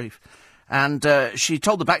 Good grief. And she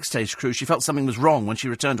told the backstage crew she felt something was wrong when she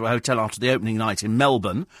returned to a hotel after the opening night in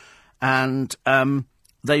Melbourne. And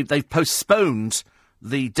they've postponed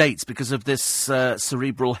the dates because of this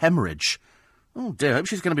cerebral hemorrhage. Oh, dear, I hope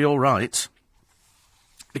she's going to be all right.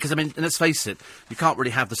 Because, I mean, let's face it, you can't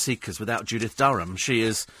really have the Seekers without Judith Durham. She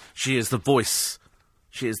is the voice.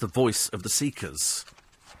 She is the voice of the Seekers.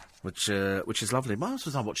 Which is lovely. What else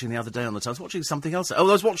was I watching the other day on the telly? I was watching something else. Oh,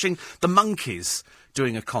 I was watching the Monkees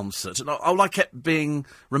doing a concert. And all I kept being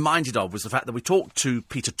reminded of was the fact that we talked to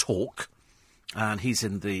Peter Tork, and he's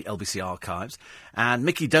in the LBC archives, and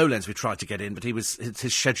Mickey Dolenz we tried to get in, but his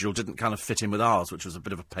schedule didn't kind of fit in with ours, which was a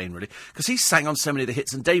bit of a pain, really, because he sang on so many of the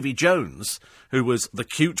hits, and Davy Jones, who was the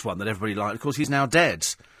cute one that everybody liked, of course, he's now dead.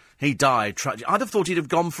 He died tragically. I'd have thought he'd have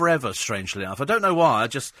gone forever, strangely enough. I don't know why. I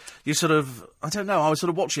was sort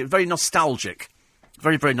of watching it. Very nostalgic.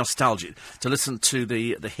 Very, very nostalgic to listen to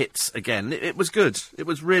the hits again. It was good. It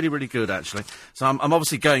was really, really good, actually. So I'm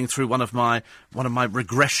obviously going through one of my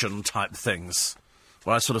regression type things,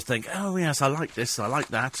 where I sort of think, oh, yes, I like this, I like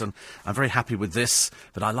that, and I'm very happy with this,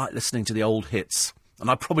 but I like listening to the old hits.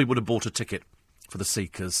 And I probably would have bought a ticket for the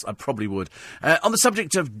Seekers. I probably would. On the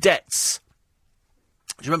subject of debts...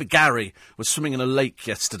 Do you remember Gary was swimming in a lake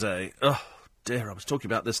yesterday? Oh, dear, I was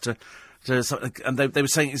talking about this to and they were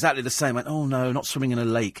saying exactly the same. I went, oh, no, not swimming in a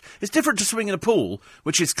lake. It's different to swimming in a pool,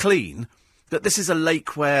 which is clean, but this is a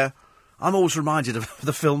lake where I'm always reminded of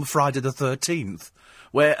the film Friday the 13th,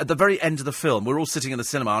 where at the very end of the film, we're all sitting in the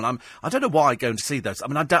cinema, and I don't know why I go to see those. I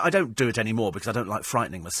mean, I don't do it anymore because I don't like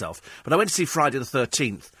frightening myself, but I went to see Friday the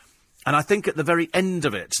 13th, and I think at the very end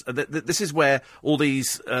of it, this is where all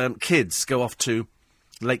these kids go off to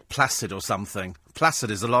Lake Placid or something.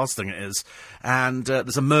 Placid is the last thing it is. And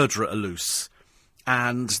there's a murderer loose.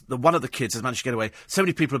 And one of the kids has managed to get away. So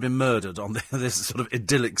many people have been murdered on this sort of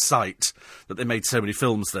idyllic site that they made so many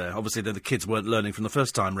films there. Obviously, the kids weren't learning from the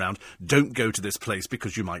first time round. Don't go to this place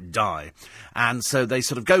because you might die. And so they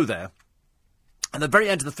sort of go there. And at the very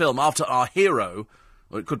end of the film, after our hero,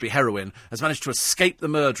 or it could be heroine, has managed to escape the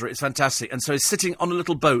murderer, it's fantastic. And so he's sitting on a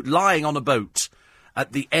little boat, lying on a boat,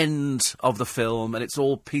 at the end of the film, and it's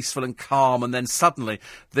all peaceful and calm, and then suddenly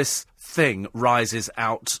this thing rises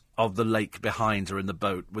out of the lake behind her in the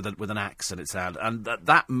boat with an axe in its hand, and at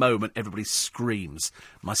that moment everybody screams,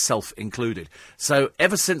 myself included. So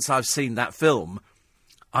ever since I've seen that film,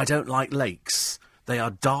 I don't like lakes. They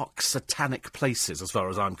are dark, satanic places as far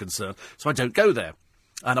as I'm concerned, so I don't go there.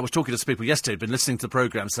 And I was talking to some people yesterday who'd been listening to the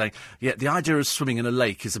programme saying, yeah, the idea of swimming in a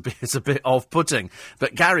lake is a bit off-putting.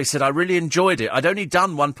 But Gary said, I really enjoyed it. I'd only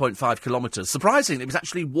done 1.5 kilometres. Surprisingly, it was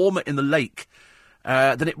actually warmer in the lake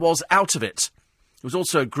than it was out of it. There was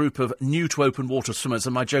also a group of new-to-open-water swimmers,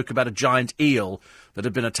 and my joke about a giant eel that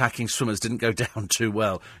had been attacking swimmers didn't go down too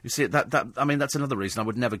well. You see, I mean, that's another reason I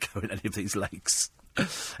would never go in any of these lakes.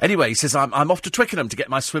 Anyway, he says, I'm off to Twickenham to get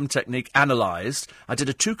my swim technique analysed. I did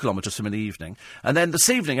a 2-kilometre swim in the evening. And then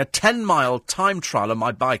this evening, a 10-mile time trial on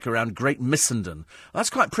my bike around Great Missenden.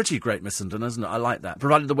 That's quite pretty, Great Missenden, isn't it? I like that.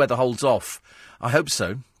 Provided the weather holds off. I hope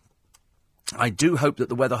so. I do hope that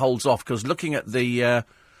the weather holds off, because looking at the...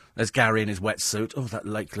 there's Gary in his wetsuit. Oh, that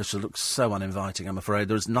lake looks so uninviting, I'm afraid.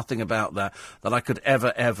 There is nothing about that I could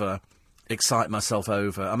ever excite myself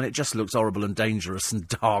over. I mean, it just looks horrible and dangerous and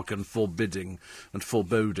dark and forbidding and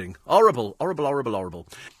foreboding. Horrible, horrible, horrible, horrible.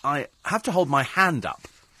 I have to hold my hand up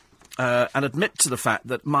and admit to the fact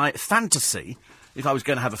that my fantasy, if I was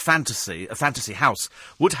going to have a fantasy house,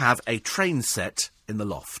 would have a train set in the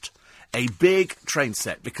loft. A big train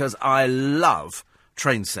set, because I love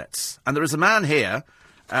train sets. And there is a man here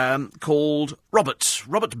called Robert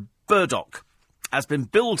Burdock, has been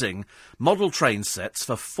building model train sets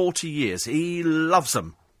for 40 years. He loves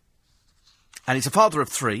them. And he's a father of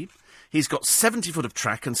 3. He's got 70 foot of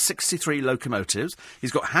track and 63 locomotives.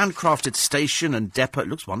 He's got handcrafted station and depot. It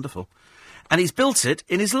looks wonderful. And he's built it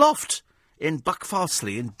in his loft in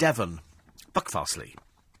Buckfastleigh in Devon. Buckfastleigh.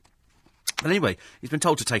 But anyway, he's been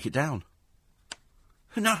told to take it down.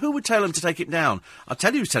 Now, who would tell him to take it down? I'll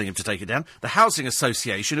tell you who's telling him to take it down. The housing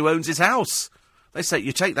association who owns his house. They say,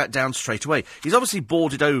 you take that down straight away. He's obviously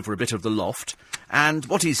boarded over a bit of the loft, and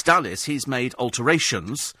what he's done is he's made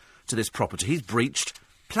alterations to this property. He's breached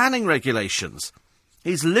planning regulations.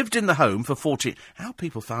 He's lived in the home for 40... How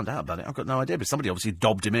people found out about it, I've got no idea, but somebody obviously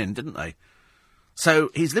dobbed him in, didn't they? So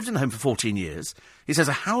he's lived in the home for 14 years. He says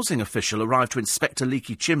a housing official arrived to inspect a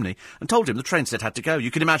leaky chimney and told him the train set had to go.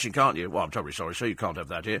 You can imagine, can't you? Well, I'm terribly sorry, sir, you can't have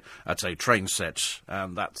that here. That's a train set,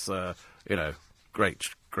 and that's,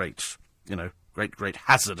 great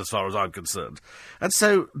hazard as far as I'm concerned. And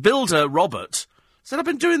so builder Robert said, I've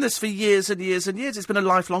been doing this for years and years and years. It's been a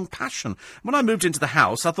lifelong passion. When I moved into the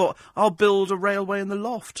house, I thought, I'll build a railway in the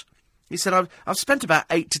loft. He said, I've spent about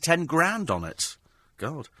 8 to 10 grand on it.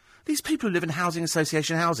 God. These people who live in housing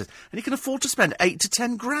association houses, and he can afford to spend 8 to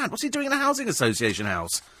 10 grand. What's he doing in a housing association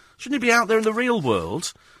house? Shouldn't he be out there in the real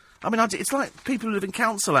world? I mean, it's like people who live in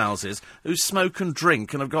council houses who smoke and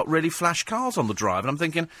drink and have got really flash cars on the drive. And I'm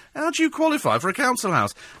thinking, how do you qualify for a council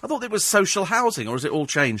house? I thought it was social housing, or has it all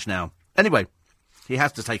changed now? Anyway, he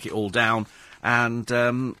has to take it all down, and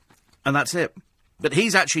that's it. But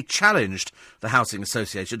he's actually challenged the housing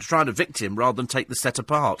association to try and evict him rather than take the set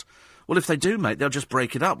apart. Well, if they do, mate, they'll just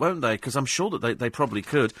break it up, won't they? Because I'm sure that they probably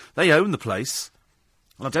could. They own the place.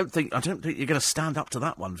 And I don't think you're going to stand up to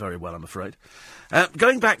that one very well, I'm afraid.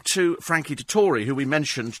 Going back to Frankie Dettori, who we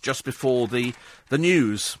mentioned just before the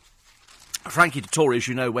news. Frankie Dettori, as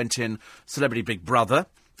you know, went in Celebrity Big Brother,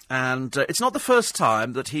 and it's not the first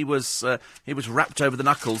time that he was wrapped over the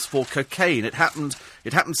knuckles for cocaine. It happened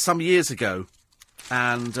some years ago.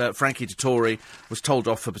 And Frankie Dettori was told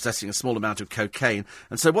off for possessing a small amount of cocaine.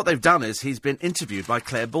 And so what they've done is he's been interviewed by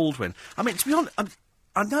Claire Baldwin. I mean, to be honest,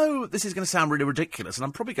 I know this is going to sound really ridiculous, and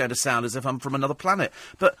I'm probably going to sound as if I'm from another planet,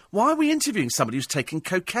 but why are we interviewing somebody who's taking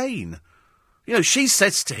cocaine? You know, she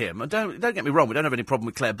says to him, and don't get me wrong, we don't have any problem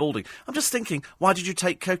with Claire Baldwin. I'm just thinking, why did you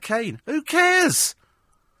take cocaine? Who cares?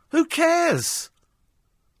 Who cares?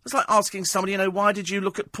 It's like asking somebody, why did you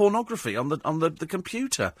look at pornography on the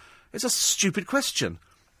computer? It's a stupid question.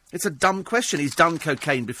 It's a dumb question. He's done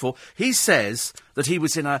cocaine before. He says that he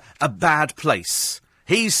was in a bad place.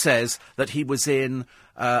 He says that he was in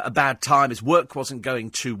a bad time. His work wasn't going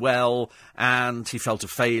too well, and he felt a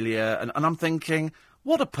failure. And I'm thinking,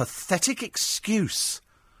 what a pathetic excuse.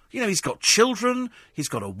 He's got children, he's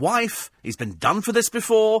got a wife, he's been done for this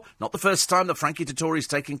before, not the first time that Frankie Dettori's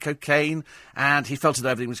taking cocaine, and he felt as though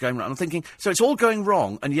everything was going wrong. I'm thinking, so it's all going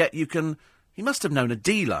wrong, and yet he must have known a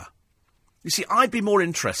dealer. You see, I'd be more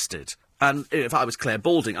interested, and if I was Claire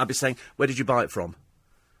Balding, I'd be saying, where did you buy it from?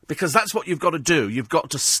 Because that's what you've got to do. You've got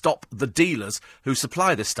to stop the dealers who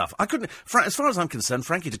supply this stuff. As far as I'm concerned,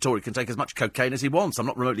 Frankie Dettori can take as much cocaine as he wants. I'm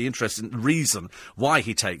not remotely interested in the reason why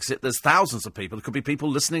he takes it. There's thousands of people. There could be people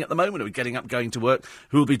listening at the moment who are getting up, going to work,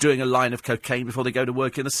 who will be doing a line of cocaine before they go to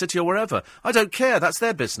work in the city or wherever. I don't care. That's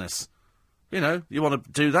their business. You want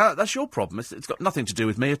to do that, that's your problem. It's got nothing to do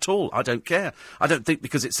with me at all. I don't care. I don't think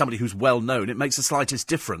because it's somebody who's well known, it makes the slightest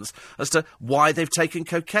difference as to why they've taken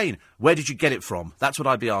cocaine. Where did you get it from? That's what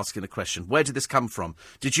I'd be asking the question. Where did this come from?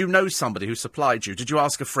 Did you know somebody who supplied you? Did you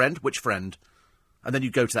ask a friend? Which friend? And then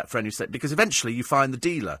you go to that friend who said, because eventually you find the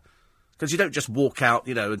dealer. Because you don't just walk out,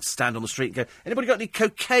 and stand on the street and go, anybody got any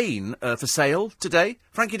cocaine for sale today?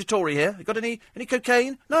 Frankie Dettori here. You got any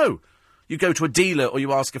cocaine? No. You go to a dealer or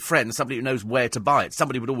you ask a friend, somebody who knows where to buy it.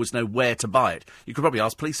 Somebody would always know where to buy it. You could probably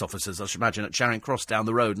ask police officers, I should imagine, at Charing Cross down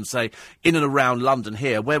the road and say, in and around London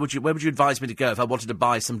here, where would you advise me to go if I wanted to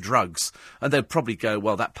buy some drugs? And they'd probably go,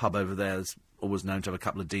 well, that pub over there is always known to have a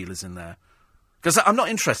couple of dealers in there. Because I'm not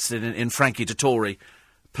interested in Frankie Dettori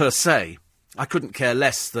per se. I couldn't care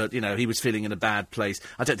less that, he was feeling in a bad place.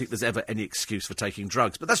 I don't think there's ever any excuse for taking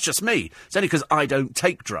drugs. But that's just me. It's only because I don't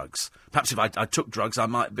take drugs. Perhaps if I took drugs, I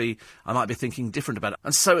might be thinking different about it.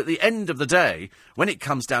 And so at the end of the day, when it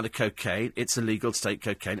comes down to cocaine, it's illegal to take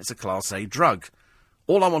cocaine. It's a Class A drug.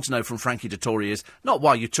 All I want to know from Frankie Dettori is not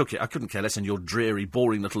why you took it. I couldn't care less in your dreary,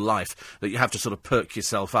 boring little life that you have to sort of perk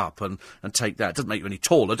yourself up and take that. It doesn't make you any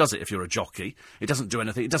taller, does it, if you're a jockey? It doesn't do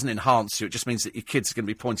anything. It doesn't enhance you. It just means that your kids are going to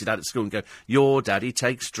be pointed out at school and go, your daddy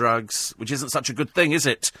takes drugs, which isn't such a good thing, is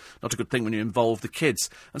it? Not a good thing when you involve the kids.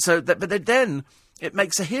 And so, but then it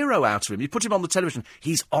makes a hero out of him. You put him on the television.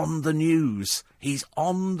 He's on the news. He's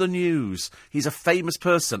on the news. He's a famous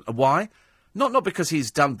person. Why? Not because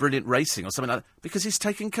he's done brilliant racing or something like that, because he's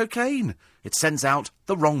taken cocaine. It sends out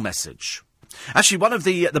the wrong message. Actually, one of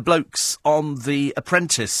the blokes on The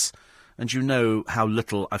Apprentice, and you know how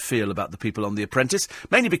little I feel about the people on The Apprentice,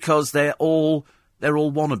 mainly because they're all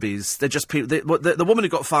wannabes. They're just people. The woman who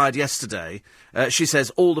got fired yesterday, she says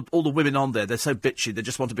all the women on there, they're so bitchy, they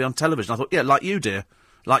just want to be on television. I thought, yeah, like you, dear.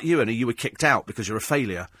 Like you, only you were kicked out because you're a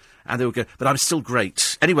failure. And they would go, but I'm still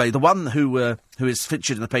great. Anyway, the one who is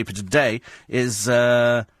featured in the paper today is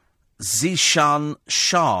Zishan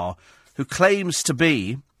Shah, who claims to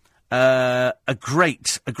be a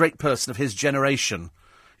great person of his generation.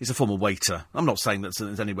 He's a former waiter. I'm not saying that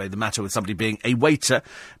there's any way the matter with somebody being a waiter,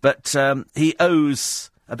 but he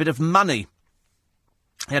owes a bit of money.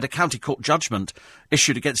 He had a county court judgment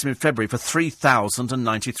issued against him in February for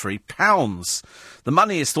 £3,093. The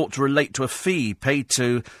money is thought to relate to a fee paid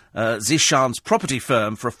to Zishan's property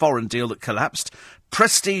firm for a foreign deal that collapsed.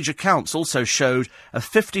 Prestige accounts also showed a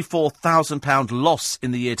 £54,000 loss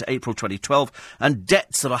in the year to April 2012 and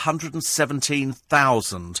debts of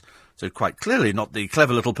 £117,000. So quite clearly not the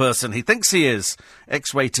clever little person he thinks he is.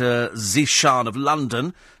 Ex-waiter Zishan of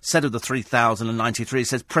London said of the £3,093, he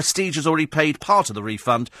says Prestige has already paid part of the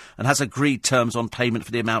refund and has agreed terms on payment for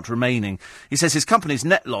the amount remaining. He says his company's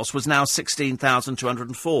net loss was now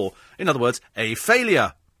 £16,204. In other words, a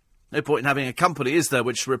failure. No point in having a company, is there,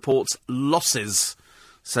 which reports losses.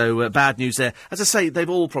 So, bad news there. As I say, they've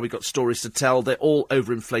all probably got stories to tell. They're all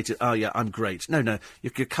overinflated. Oh, yeah, I'm great. No,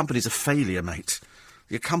 your company's a failure, mate.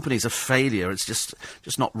 Your company's a failure. It's just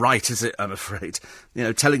not right, is it, I'm afraid? You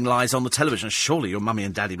know, telling lies on the television. Surely your mummy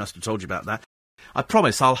and daddy must have told you about that. I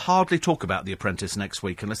promise I'll hardly talk about The Apprentice next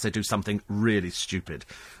week unless they do something really stupid,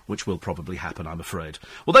 which will probably happen, I'm afraid.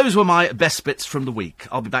 Well, those were my best bits from the week.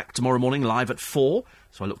 I'll be back tomorrow morning live at 4,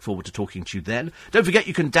 so I look forward to talking to you then. Don't forget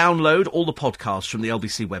you can download all the podcasts from the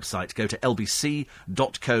LBC website. Go to lbc.co.uk,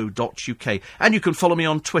 and you can follow me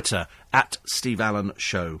on Twitter at Steve Allen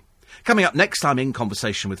Show. Coming up next, I'm in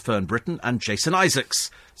conversation with Fern Britton and Jason Isaacs,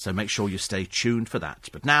 so make sure you stay tuned for that.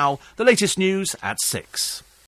 But now, the latest news at 6.